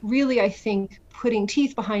really, I think, putting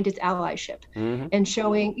teeth behind its allyship and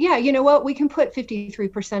showing, we can put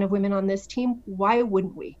 53% of women on this team. Why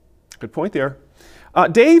wouldn't we? Good point there.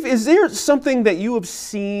 Dave, is there something that you have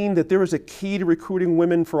seen that there is a key to recruiting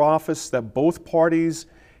women for office that both parties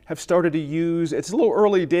have started to use? It's a little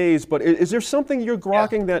early days, but is there something you're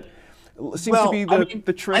grokking that seems to be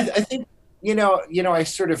the trend? I think I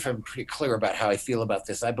sort of am pretty clear about how I feel about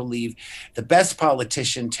this. I believe the best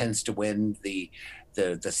politician tends to win the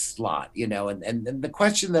slot, and the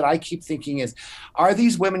question that I keep thinking is, are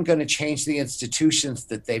these women going to change the institutions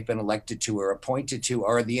that they've been elected to or appointed to,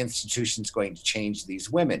 or are the institutions going to change these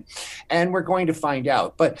women? And we're going to find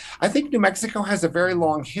out. But I think New Mexico has a very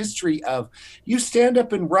long history of you stand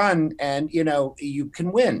up and run and, you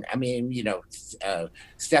can win. I mean,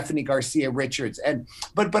 Stephanie Garcia Richards.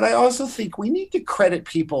 But I also think we need to credit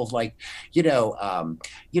people like,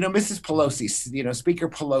 Mrs. Pelosi, Speaker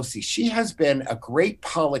Pelosi. She has been a great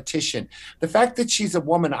politician. The fact that she's a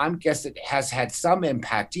woman, I'm guessing, has had some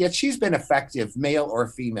impact, yet she's been effective, male or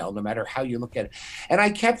female, no matter how you look at it. And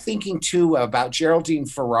I kept thinking, too, about Geraldine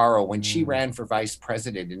Ferraro when she ran for vice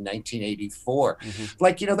president in 1984.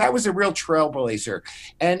 That was a real trailblazer.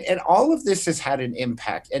 And all of this has had an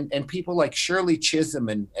impact. And people like Shirley Chisholm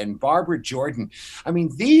and Barbara Jordan, I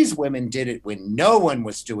mean, these women did it when no one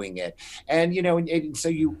was doing it. And, and so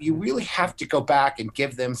you really have to go back and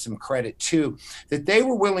give them some credit, too, that they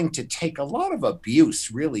were willing to take a lot of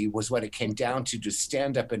abuse, really, was what it came down to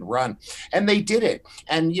stand up and run. And they did it.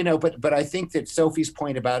 And, but I think that Sophie's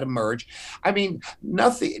point about emerge, I mean,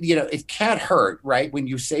 nothing, it can't hurt, right? When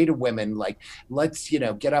you say to women, like, let's,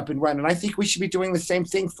 get up and run. And I think we should be doing the same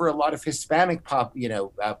thing for a lot of Hispanic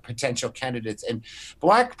potential candidates and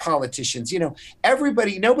Black politicians.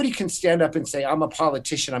 Nobody can stand up and say, I'm a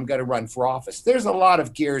politician, I'm going to run for office. There's a lot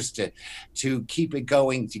of gears to keep it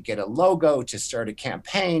going, to get a logo, to start a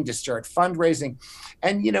campaign, to start fundraising.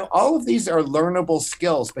 And, all of these are learnable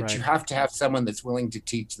skills, but you have to have someone that's willing to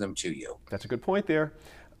teach them to you. That's a good point there.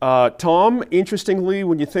 Tom, interestingly,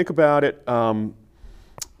 when you think about it,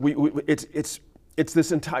 it's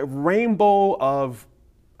this entire rainbow of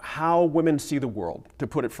how women see the world, to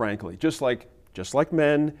put it frankly, just like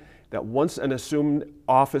men, that once an assumed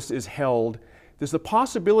office is held, there's the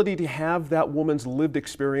possibility to have that woman's lived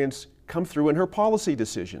experience come through in her policy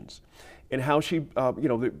decisions and how she,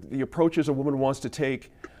 the approaches a woman wants to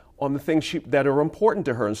take on the things that are important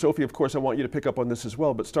to her. And Sophie, of course, I want you to pick up on this as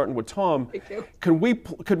well, but starting with Tom, could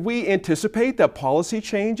we anticipate that policy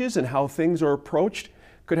changes and how things are approached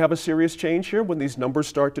could have a serious change here when these numbers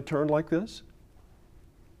start to turn like this?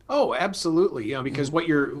 Oh, absolutely. Because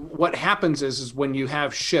what happens is when you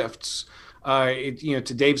have shifts,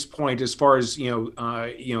 to Dave's point, as far as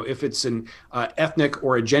if it's an ethnic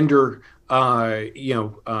or a gender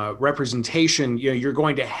representation, you're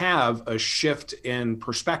going to have a shift in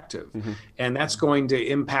perspective, and that's going to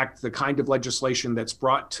impact the kind of legislation that's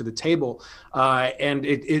brought to the table, and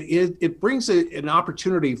it brings an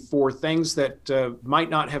opportunity for things that might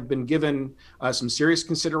not have been given some serious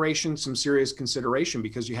consideration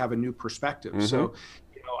because you have a new perspective. So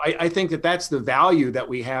I think that's the value that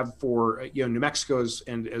we have for New Mexico's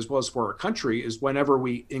and as well as for our country is whenever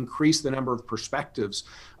we increase the number of perspectives,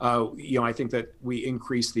 I think that we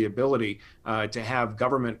increase the ability to have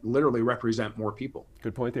government literally represent more people.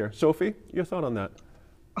 Good point there. Sophie, your thought on that?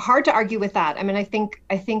 Hard to argue with that. I mean, I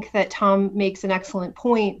think that Tom makes an excellent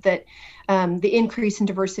point that the increase in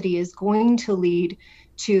diversity is going to lead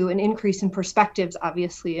to an increase in perspectives,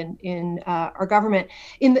 obviously, in our government.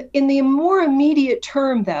 In the more immediate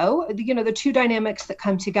term, though, the two dynamics that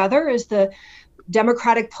come together is the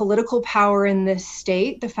Democratic political power in this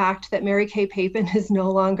state, the fact that Mary Kay Papen is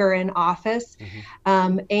no longer in office,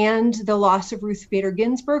 and the loss of Ruth Bader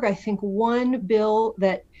Ginsburg. I think one bill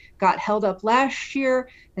that got held up last year,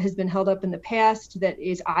 that has been held up in the past, that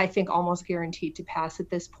is, I think, almost guaranteed to pass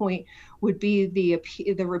at this point, would be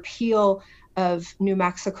the repeal of New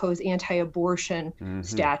Mexico's anti-abortion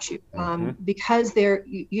statute, because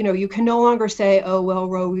you can no longer say, oh, well,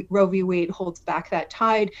 Roe v. Wade holds back that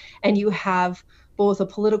tide, and you have both a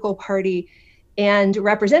political party and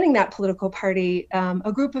representing that political party,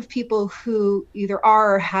 a group of people who either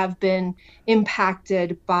are or have been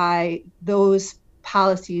impacted by those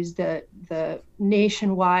policies, the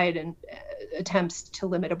nationwide and attempts to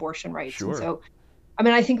limit abortion rights. Sure. And so, I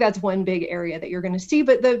mean, I think that's one big area that you're going to see.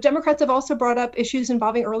 But the Democrats have also brought up issues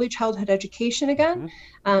involving early childhood education again.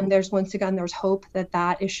 There's hope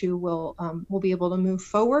that issue will be able to move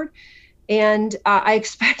forward. And I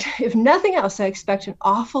expect, if nothing else, an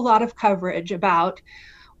awful lot of coverage about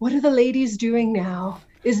what are the ladies doing now?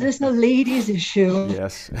 Is this a ladies' issue?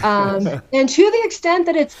 Yes. And to the extent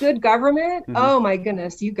that it's good government, oh my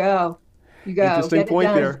goodness, you go. Interesting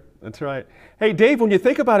point there. That's right. Hey, Dave, when you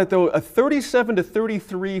think about it, though, a 37 to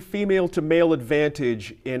 33 female to male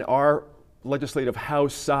advantage in our legislative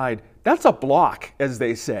House side, that's a block, as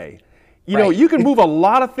they say. You can move a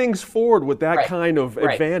lot of things forward with that kind of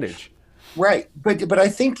advantage. Right. But I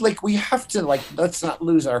think we have to let's not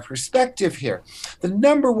lose our perspective here. The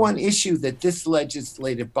number one issue that this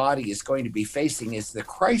legislative body is going to be facing is the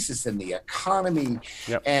crisis in the economy.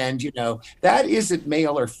 Yep. And, that isn't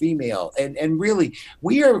male or female. And really,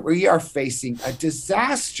 we are facing a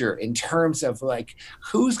disaster in terms of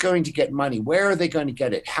who's going to get money? Where are they going to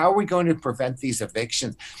get it? How are we going to prevent these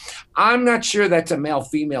evictions? I'm not sure that's a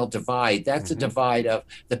male-female divide. That's a divide of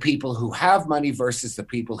the people who have money versus the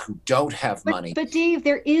people who don't have money. But Dave,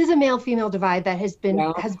 there is a male-female divide that has been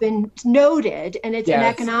noted, and it's an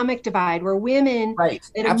economic divide where women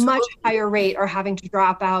at a much higher rate are having to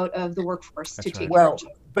drop out of the workforce to take care of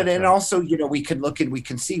children. But and also, we can look and we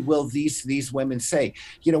can see, will these women say,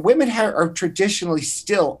 women are traditionally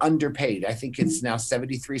still underpaid. I think it's now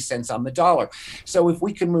 73 cents on the dollar. So if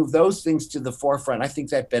we can move those things to the forefront, I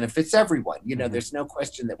think that benefits everyone. There's no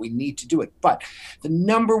question that we need to do it. But the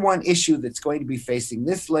number one issue that's going to be facing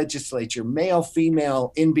this legislature, male,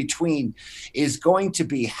 female, in between, is going to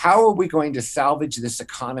be how are we going to salvage this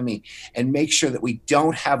economy and make sure that we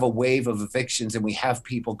don't have a wave of evictions and we have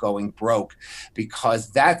people going broke, because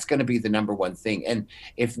that's going to be the number one thing. And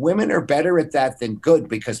if women are better at that, then good,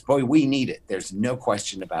 because boy, we need it. There's no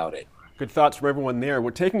question about it. Good thoughts from everyone there.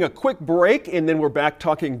 We're taking a quick break, and then we're back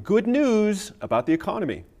talking good news about the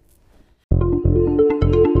economy.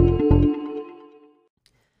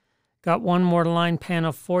 Got one more line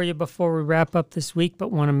panel for you before we wrap up this week,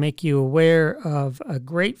 but want to make you aware of a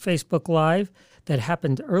great Facebook Live that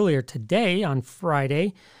happened earlier today on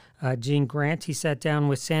Friday. Gene Grant, he sat down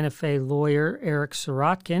with Santa Fe lawyer Eric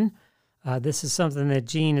Sirotkin. This is something that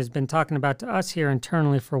Gene has been talking about to us here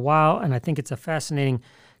internally for a while, and I think it's a fascinating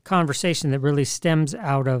conversation that really stems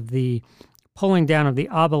out of the pulling down of the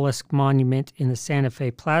obelisk monument in the Santa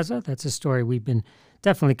Fe Plaza. That's a story we've been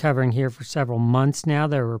definitely covering here for several months now.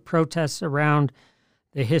 There were protests around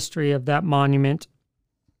the history of that monument,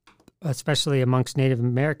 especially amongst Native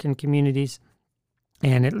American communities.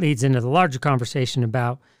 And it leads into the larger conversation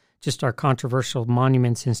about just our controversial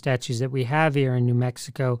monuments and statues that we have here in New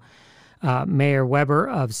Mexico. Mayor Weber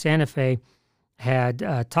of Santa Fe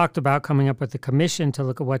had talked about coming up with a commission to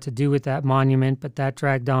look at what to do with that monument, but that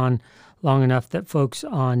dragged on long enough that folks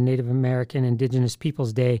on Native American Indigenous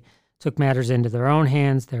Peoples Day took matters into their own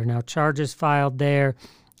hands. There are now charges filed there.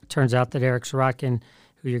 It turns out that Eric Sirotkin,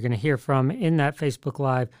 who you're going to hear from in that Facebook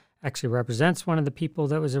Live, actually represents one of the people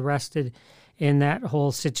that was arrested in that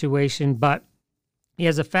whole situation. But he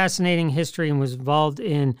has a fascinating history and was involved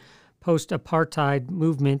in post-apartheid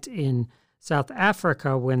movement in South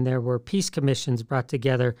Africa when there were peace commissions brought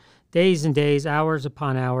together, days and days, hours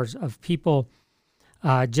upon hours of people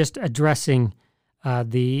just addressing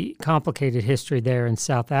the complicated history there in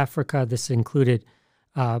South Africa. This included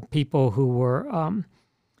people who were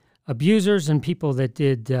abusers and people that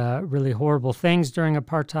did really horrible things during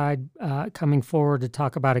apartheid coming forward to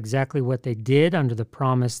talk about exactly what they did under the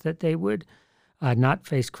promise that they would not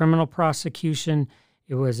face criminal prosecution.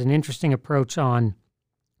 It was an interesting approach on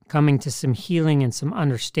coming to some healing and some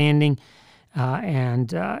understanding.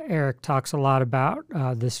 And Eric talks a lot about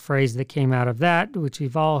this phrase that came out of that, which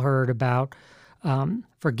we've all heard about,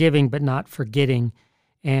 forgiving but not forgetting.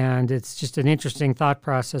 And it's just an interesting thought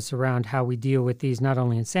process around how we deal with these, not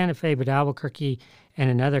only in Santa Fe, but Albuquerque and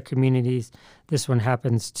in other communities. This one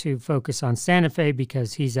happens to focus on Santa Fe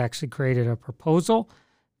because he's actually created a proposal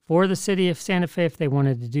for the city of Santa Fe if they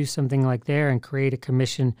wanted to do something like there and create a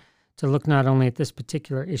commission to look not only at this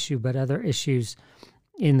particular issue, but other issues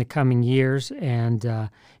in the coming years. And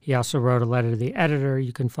he also wrote a letter to the editor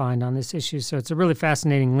you can find on this issue. So it's a really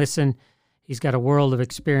fascinating listen. He's got a world of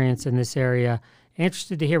experience in this area.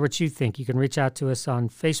 Interested to hear what you think. You can reach out to us on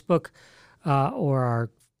Facebook or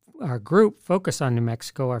our group, Focus on New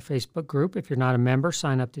Mexico, our Facebook group. If you're not a member,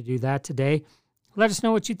 sign up to do that today. Let us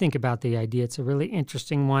know what you think about the idea. It's a really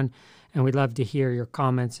interesting one, and we'd love to hear your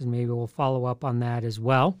comments, and maybe we'll follow up on that as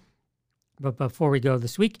well. But before we go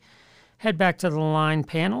this week, head back to the Line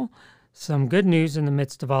panel. Some good news in the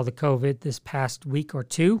midst of all the COVID this past week or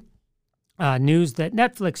two. News that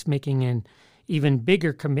Netflix making an even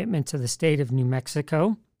bigger commitment to the state of New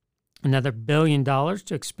Mexico, another $1 billion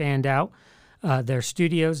to expand out their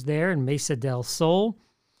studios there in Mesa del Sol.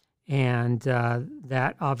 And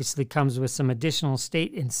that obviously comes with some additional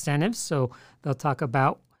state incentives, so they'll talk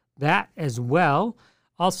about that as well.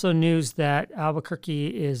 Also news that Albuquerque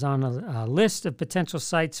is on a list of potential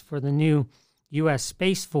sites for the new U.S.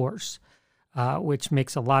 Space Force, which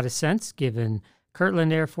makes a lot of sense given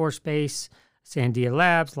Kirtland Air Force Base, Sandia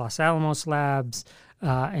Labs, Los Alamos Labs,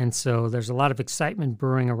 and so there's a lot of excitement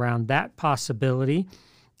brewing around that possibility.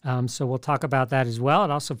 So we'll talk about that as well.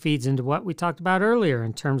 It also feeds into what we talked about earlier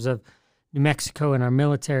in terms of New Mexico and our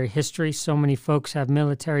military history. So many folks have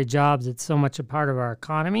military jobs. It's so much a part of our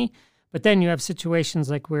economy. But then you have situations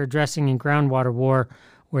like we're addressing in groundwater war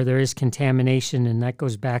where there is contamination, and that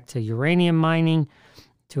goes back to uranium mining,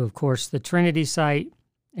 to, of course, the Trinity site.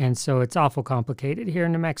 And so it's awful complicated here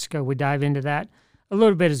in New Mexico. We dive into that a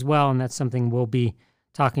little bit as well, and that's something we'll be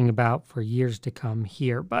talking about for years to come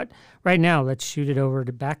here. But right now, let's shoot it over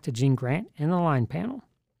back to Gene Grant in the Line panel.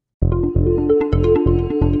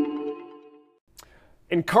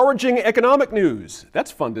 Encouraging economic news.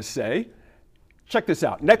 That's fun to say. Check this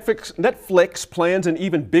out. Netflix plans an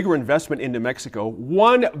even bigger investment in New Mexico,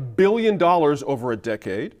 $1 billion over a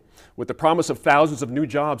decade, with the promise of thousands of new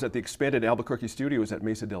jobs at the expanded Albuquerque studios at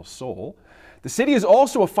Mesa del Sol. The city is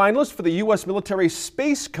also a finalist for the U.S. Military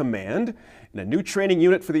Space Command, and a new training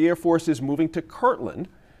unit for the Air Force is moving to Kirtland.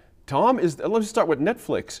 Tom, let's start with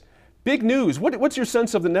Netflix. Big news. What's your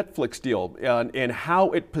sense of the Netflix deal and how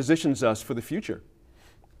it positions us for the future?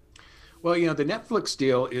 Well, the Netflix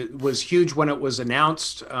deal, it was huge when it was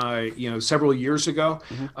announced, several years ago.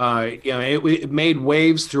 Mm-hmm. It made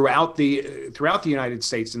waves throughout the United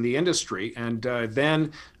States in the industry. And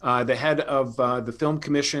then the head of the Film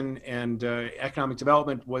Commission and Economic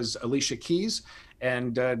Development was Alicia Keys.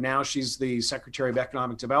 And now she's the Secretary of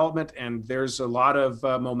Economic Development, and there's a lot of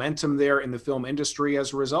momentum there in the film industry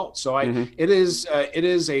as a result. So it is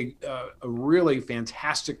a really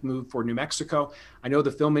fantastic move for New Mexico. I know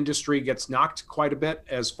the film industry gets knocked quite a bit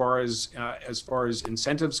as far as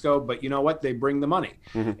incentives go, but you know what? They bring the money.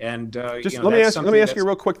 Mm-hmm. And let me ask you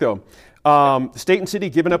real quick though. The state and city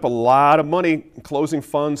giving up a lot of money, closing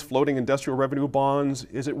funds, floating industrial revenue bonds.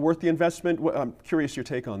 Is it worth the investment? I'm curious your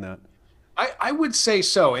take on that. I would say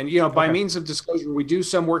so. And, by means of disclosure, we do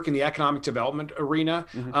some work in the economic development arena.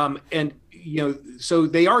 Mm-hmm. So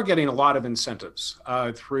they are getting a lot of incentives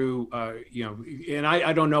through, and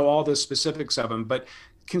I don't know all the specifics of them, but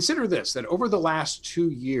consider this, that over the last 2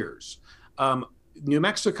 years, New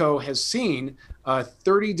Mexico has seen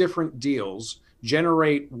 30 different deals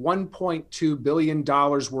generate $1.2 billion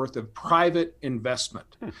worth of private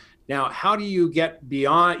investment. Now, how do you get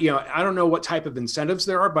beyond, I don't know what type of incentives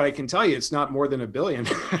there are, but I can tell you it's not more than $1 billion.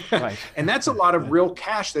 Right. And that's a lot of real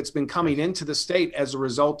cash that's been coming into the state as a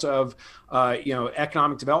result of,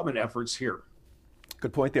 economic development efforts here.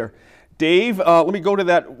 Good point there. Dave, let me go to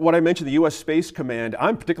that, what I mentioned, the U.S. Space Command.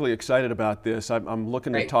 I'm particularly excited about this. I'm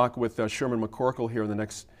looking to talk with Sherman McCorkle here in the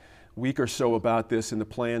next week or so about this and the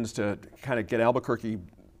plans to kind of get Albuquerque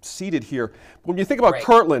seated here. When you think about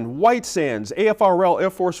Kirtland, White Sands, AFRL, Air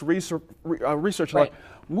Force Research,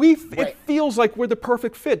 it feels like we're the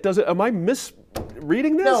perfect fit. Does it? Am I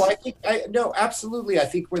misreading this? No, absolutely. I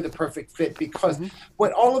think we're the perfect fit because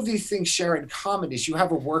what all of these things share in common is you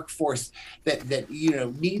have a workforce that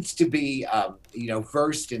needs to be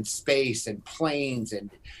versed in space and planes and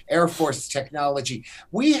Air Force technology.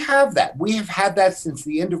 We have that. We have had that since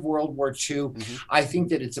the end of World War II. I think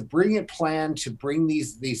that it's a brilliant plan to bring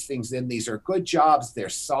these things in. These are good jobs. They're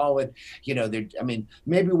solid.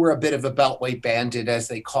 Maybe we're a bit of a beltway bandit, as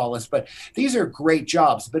they call us, but these are great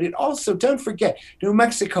jobs. But it also, don't forget, New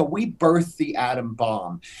Mexico, we birthed the atom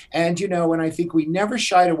bomb. And, and I think we never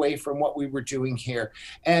shied away from what we were doing here.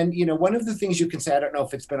 And, one of the things you can say, I don't know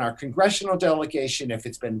if it's been our congressional delegation, if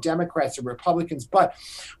it's been Democrats or Republicans, but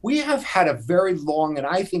we have had a very long and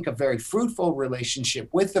I think a very fruitful relationship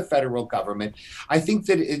with the federal government. I think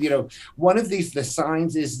that, one of the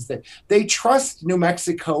signs is that they trust New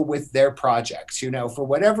Mexico with their projects. For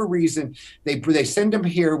whatever reason, they send them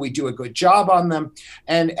here. We do a good job on them,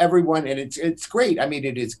 and it's great.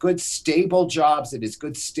 It is good, stable jobs. It is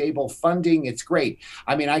good, stable funding. It's great.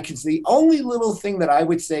 The only little thing that I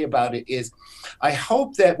would say about it is I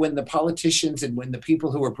hope that when the politicians and when the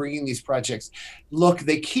people who are bringing these projects look,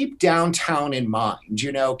 they keep downtown in mind.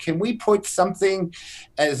 Can we put something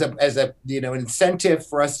as an incentive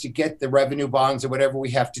for us to get the revenue bonds or whatever we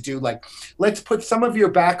have to do? Like, let's put some of your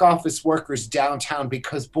back office workers downtown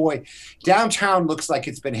because, boy, downtown looks like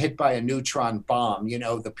it's been hit by a neutron bomb.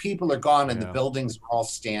 The people are gone and the buildings are all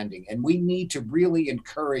standing. And we need to really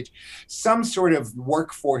encourage some sort of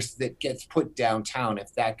workforce that gets put downtown,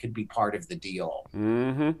 if that could be part of the deal.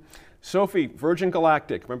 Sophie, Virgin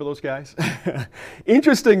Galactic, remember those guys?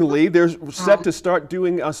 Interestingly, they're set to start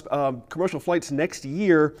doing commercial flights next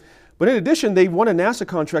year. But in addition, they won a NASA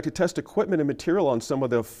contract to test equipment and material on some of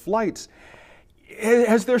the flights.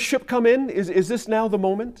 Has their ship come in? Is this now the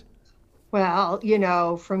moment? Well,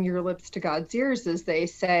 from your lips to God's ears, as they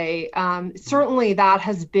say, certainly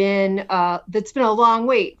that's been a long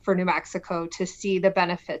wait for New Mexico to see the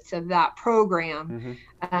benefits of that program.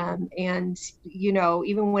 And,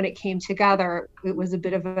 even when it came together, it was a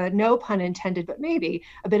bit of a, no pun intended, but maybe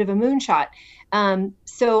a bit of a moonshot.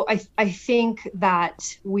 So I think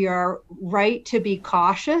that we are right to be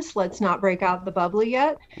cautious. Let's not break out the bubbly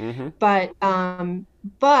yet.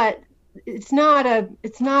 But it's not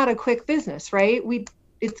a quick business, right?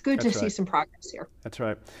 It's good to see some progress here. That's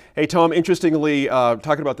right. Hey, Tom, interestingly,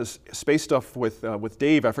 talking about this space stuff with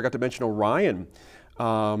Dave, I forgot to mention Orion.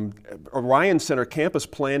 Orion Center campus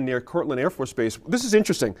plan near Kirtland Air Force Base. This is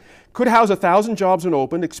interesting. Could house 1,000 jobs when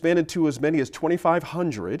opened, expanded to as many as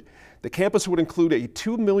 2,500. The campus would include a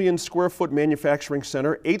 2 million square foot manufacturing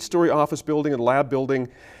center, 8-story office building and lab building,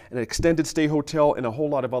 an extended stay hotel, and a whole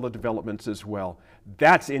lot of other developments as well.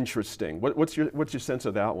 That's interesting. What's your sense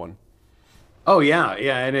of that one? Oh yeah,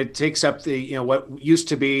 and it takes up the what used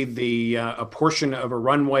to be a portion of a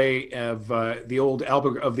runway of the old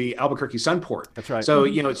Albuquerque Sunport. That's right. So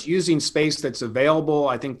it's using space that's available.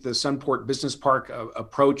 I think the Sunport Business Park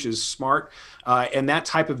approach is smart, and that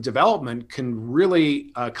type of development can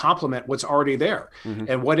really complement what's already there.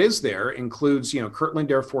 And what is there includes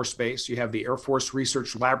Kirtland Air Force Base. You have the Air Force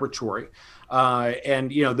Research Laboratory.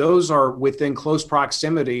 And those are within close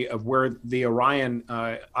proximity of where the Orion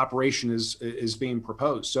operation is being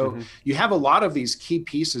proposed. So you have a lot of these key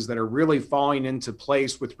pieces that are really falling into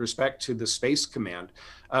place with respect to the Space Command.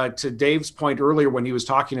 To Dave's point earlier when he was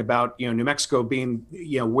talking about New Mexico being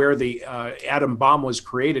where the atom bomb was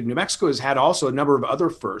created, New Mexico has had also a number of other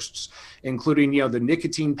firsts, including the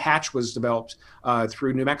nicotine patch was developed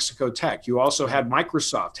through New Mexico Tech. You also had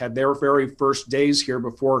Microsoft had their very first days here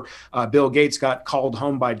before Bill Gates got called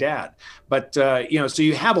home by Dad. But so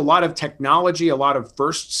you have a lot of technology, a lot of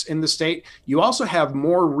firsts in the state. You also have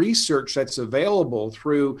more research that's available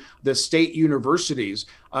through the state universities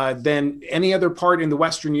than any other part in the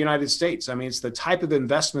Western United States. I mean, it's the type of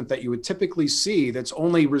investment that you would typically see that's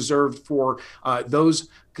only reserved for those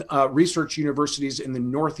research universities in the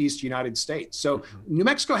Northeast United States. So New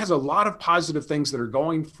Mexico has a lot of positive things that are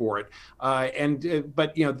going for it.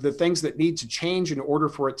 But the things that need to change in order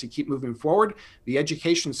for it to keep moving forward, the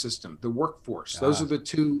education system, the workforce, those are the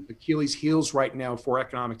two Achilles heels right now for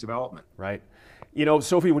economic development. Right.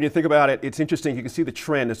 Sophie, when you think about it, it's interesting. You can see the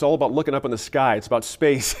trend. It's all about looking up in the sky. It's about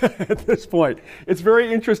space at this point. It's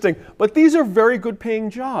very interesting. But these are very good paying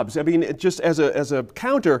jobs. I mean, just as a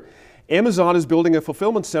counter, Amazon is building a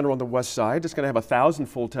fulfillment center on the west side. It's going to have 1,000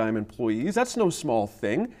 full-time employees. That's no small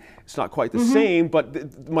thing. It's not quite the same.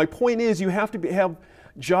 But my point is you have to have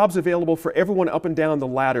jobs available for everyone up and down the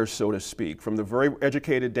ladder, so to speak, from the very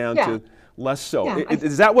educated down to less so. Yeah,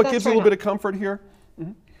 is that what gives you a little bit of comfort here?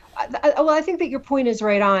 Well, I think that your point is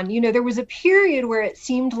right on. There was a period where it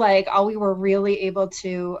seemed like all we were really able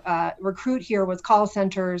to recruit here was call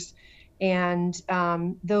centers, and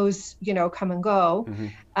those, come and go.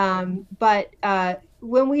 But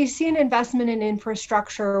when we see an investment in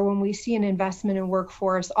infrastructure, when we see an investment in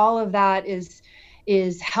workforce, all of that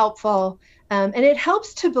is helpful, and it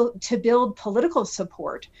helps to build political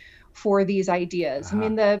support for these ideas. I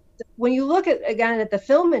mean, when you look at the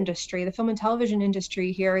film industry, the film and television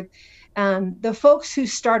industry here, the folks who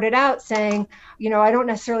started out saying, I don't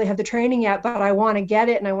necessarily have the training yet, but I want to get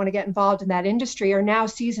it and I want to get involved in that industry, are now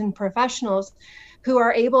seasoned professionals who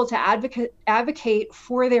are able to advocate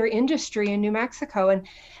for their industry in New Mexico.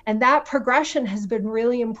 And that progression has been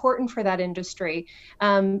really important for that industry.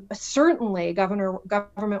 Certainly,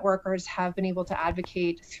 government workers have been able to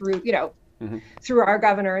advocate through, through our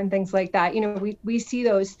governor and things like that. We see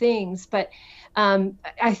those things, but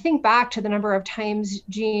I think back to the number of times,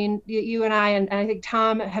 Gene, you and I I think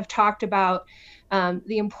Tom have talked about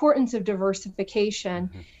the importance of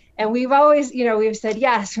diversification. And we've always, we've said,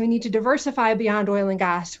 yes, we need to diversify beyond oil and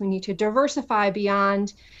gas. We need to diversify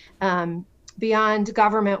beyond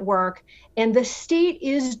government work. And the state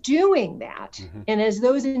is doing that. And as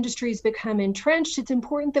those industries become entrenched, it's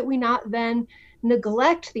important that we not then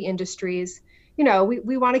neglect the industries.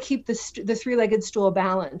 We want to keep the three-legged stool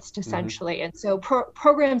balanced, essentially. And so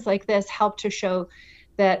programs like this help to show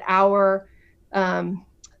that our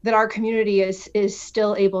community is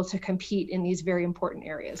still able to compete in these very important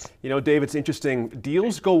areas. Dave, it's interesting.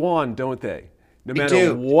 Deals go on, don't they? No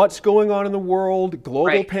matter what's going on in the world,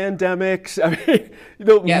 global pandemics,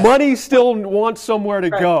 money still wants somewhere to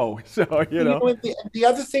go. So, The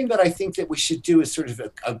other thing that I think that we should do is sort of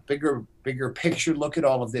a bigger picture look at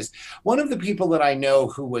all of this. One of the people that I know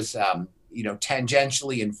who was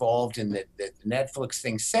tangentially involved in the Netflix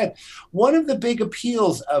thing said, one of the big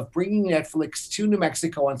appeals of bringing Netflix to New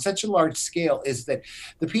Mexico on such a large scale is that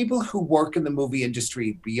the people who work in the movie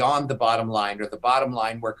industry beyond the bottom line, or the bottom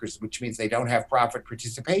line workers, which means they don't have profit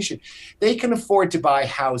participation, they can afford to buy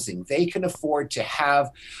housing. They can afford to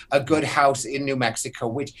have a good house in New Mexico,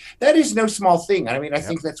 which that is no small thing. I mean, I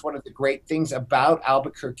think that's one of the great things about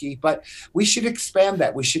Albuquerque, but we should expand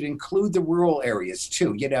that. We should include the rural areas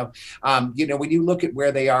too. When you look at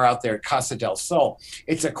where they are out there at Casa del Sol,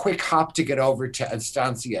 it's a quick hop to get over to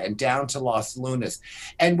Estancia and down to Los Lunas.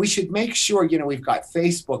 And we should make sure, we've got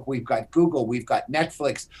Facebook, we've got Google, we've got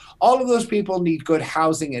Netflix. All of those people need good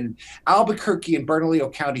housing, and Albuquerque and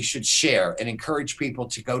Bernalillo County should share and encourage people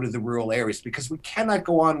to go to the rural areas, because we cannot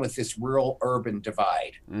go on with this rural-urban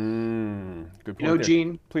divide. Good point.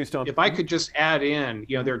 Gene, please, Tom. If I could just add in,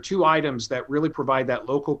 there are two items that really provide that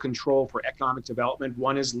local control for economic development.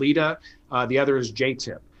 One is LEDA. The other is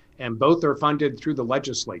JTIP, and both are funded through the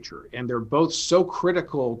legislature, and they're both so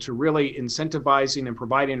critical to really incentivizing and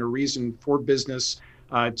providing a reason for business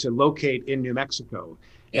to locate in New Mexico.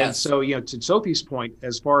 Yes. And so, to Sophie's point,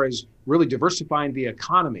 as far as really diversifying the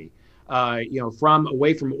economy,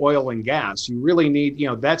 away from oil and gas, you really need,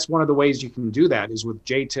 that's one of the ways you can do that is with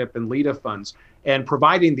JTIP and LEDA funds, and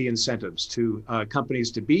providing the incentives to companies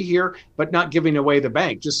to be here, but not giving away the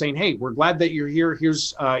bank. Just saying, hey, we're glad that you're here.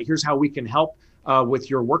 Here's how we can help with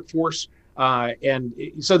your workforce. And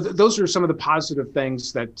so those are some of the positive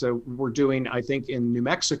things that we're doing, I think, in New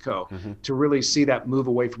Mexico to really see that move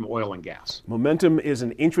away from oil and gas. Momentum is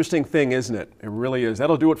an interesting thing, isn't it? It really is.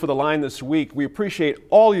 That'll do it for The Line this week. We appreciate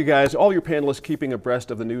all you guys, all your panelists keeping abreast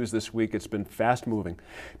of the news this week. It's been fast moving.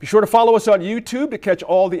 Be sure to follow us on YouTube to catch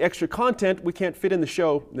all the extra content we can't fit in the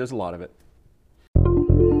show. There's a lot of it.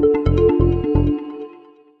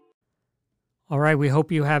 All right, we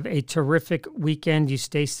hope you have a terrific weekend. You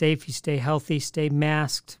stay safe, you stay healthy, stay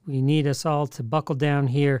masked. We need us all to buckle down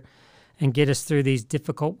here and get us through these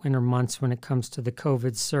difficult winter months when it comes to the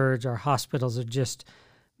COVID surge. Our hospitals are just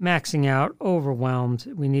maxing out,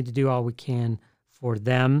 overwhelmed. We need to do all we can for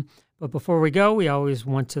them. But before we go, we always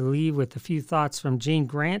want to leave with a few thoughts from Gene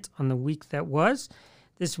Grant on the week that was.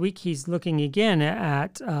 This week, he's looking again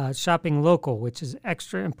at shopping local, which is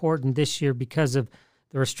extra important this year because of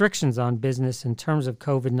the restrictions on business in terms of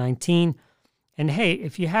COVID-19. And hey,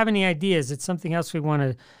 if you have any ideas, it's something else we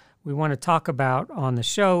want to talk about on the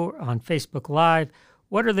show, on Facebook Live.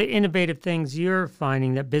 What are the innovative things you're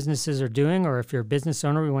finding that businesses are doing? Or if you're a business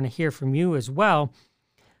owner, we want to hear from you as well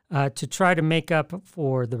to try to make up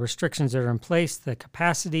for the restrictions that are in place. The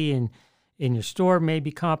capacity in your store may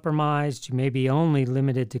be compromised. You may be only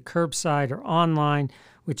limited to curbside or online,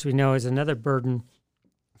 which we know is another burden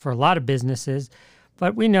for a lot of businesses.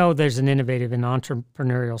 But we know there's an innovative and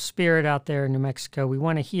entrepreneurial spirit out there in New Mexico. We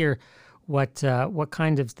want to hear what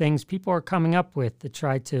kind of things people are coming up with to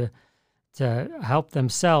try to help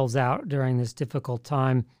themselves out during this difficult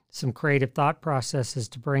time, some creative thought processes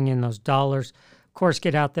to bring in those dollars. Of course,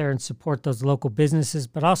 get out there and support those local businesses,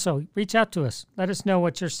 but also reach out to us. Let us know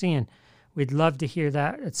what you're seeing. We'd love to hear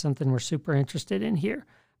that. It's something we're super interested in here.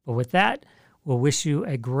 But with that, we'll wish you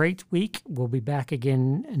a great week. We'll be back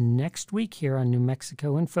again next week here on New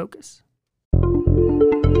Mexico in Focus.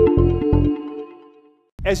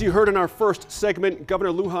 As you heard in our first segment,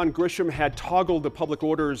 Governor Lujan Grisham had toggled the public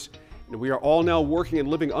orders, and we are all now working and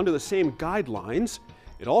living under the same guidelines.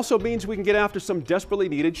 It also means we can get after some desperately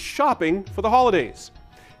needed shopping for the holidays.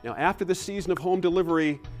 Now, after the season of home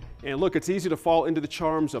delivery, and look, it's easy to fall into the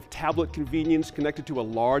charms of tablet convenience connected to a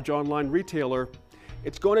large online retailer.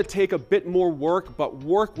 It's going to take a bit more work, but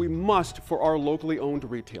work we must for our locally owned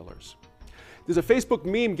retailers. There's a Facebook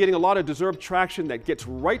meme getting a lot of deserved traction that gets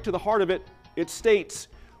right to the heart of it. It states,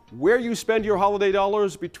 where you spend your holiday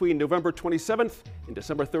dollars between November 27th and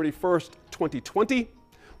December 31st, 2020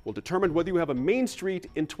 will determine whether you have a Main Street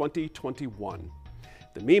in 2021.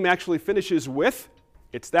 The meme actually finishes with,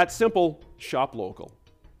 it's that simple, shop local.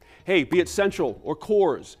 Hey, be it Central or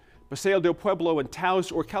Coors, Paseo del Pueblo and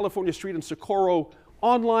Taos or California Street and Socorro,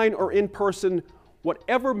 online or in person,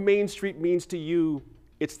 whatever Main Street means to you,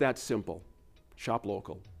 it's that simple. Shop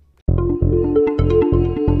local.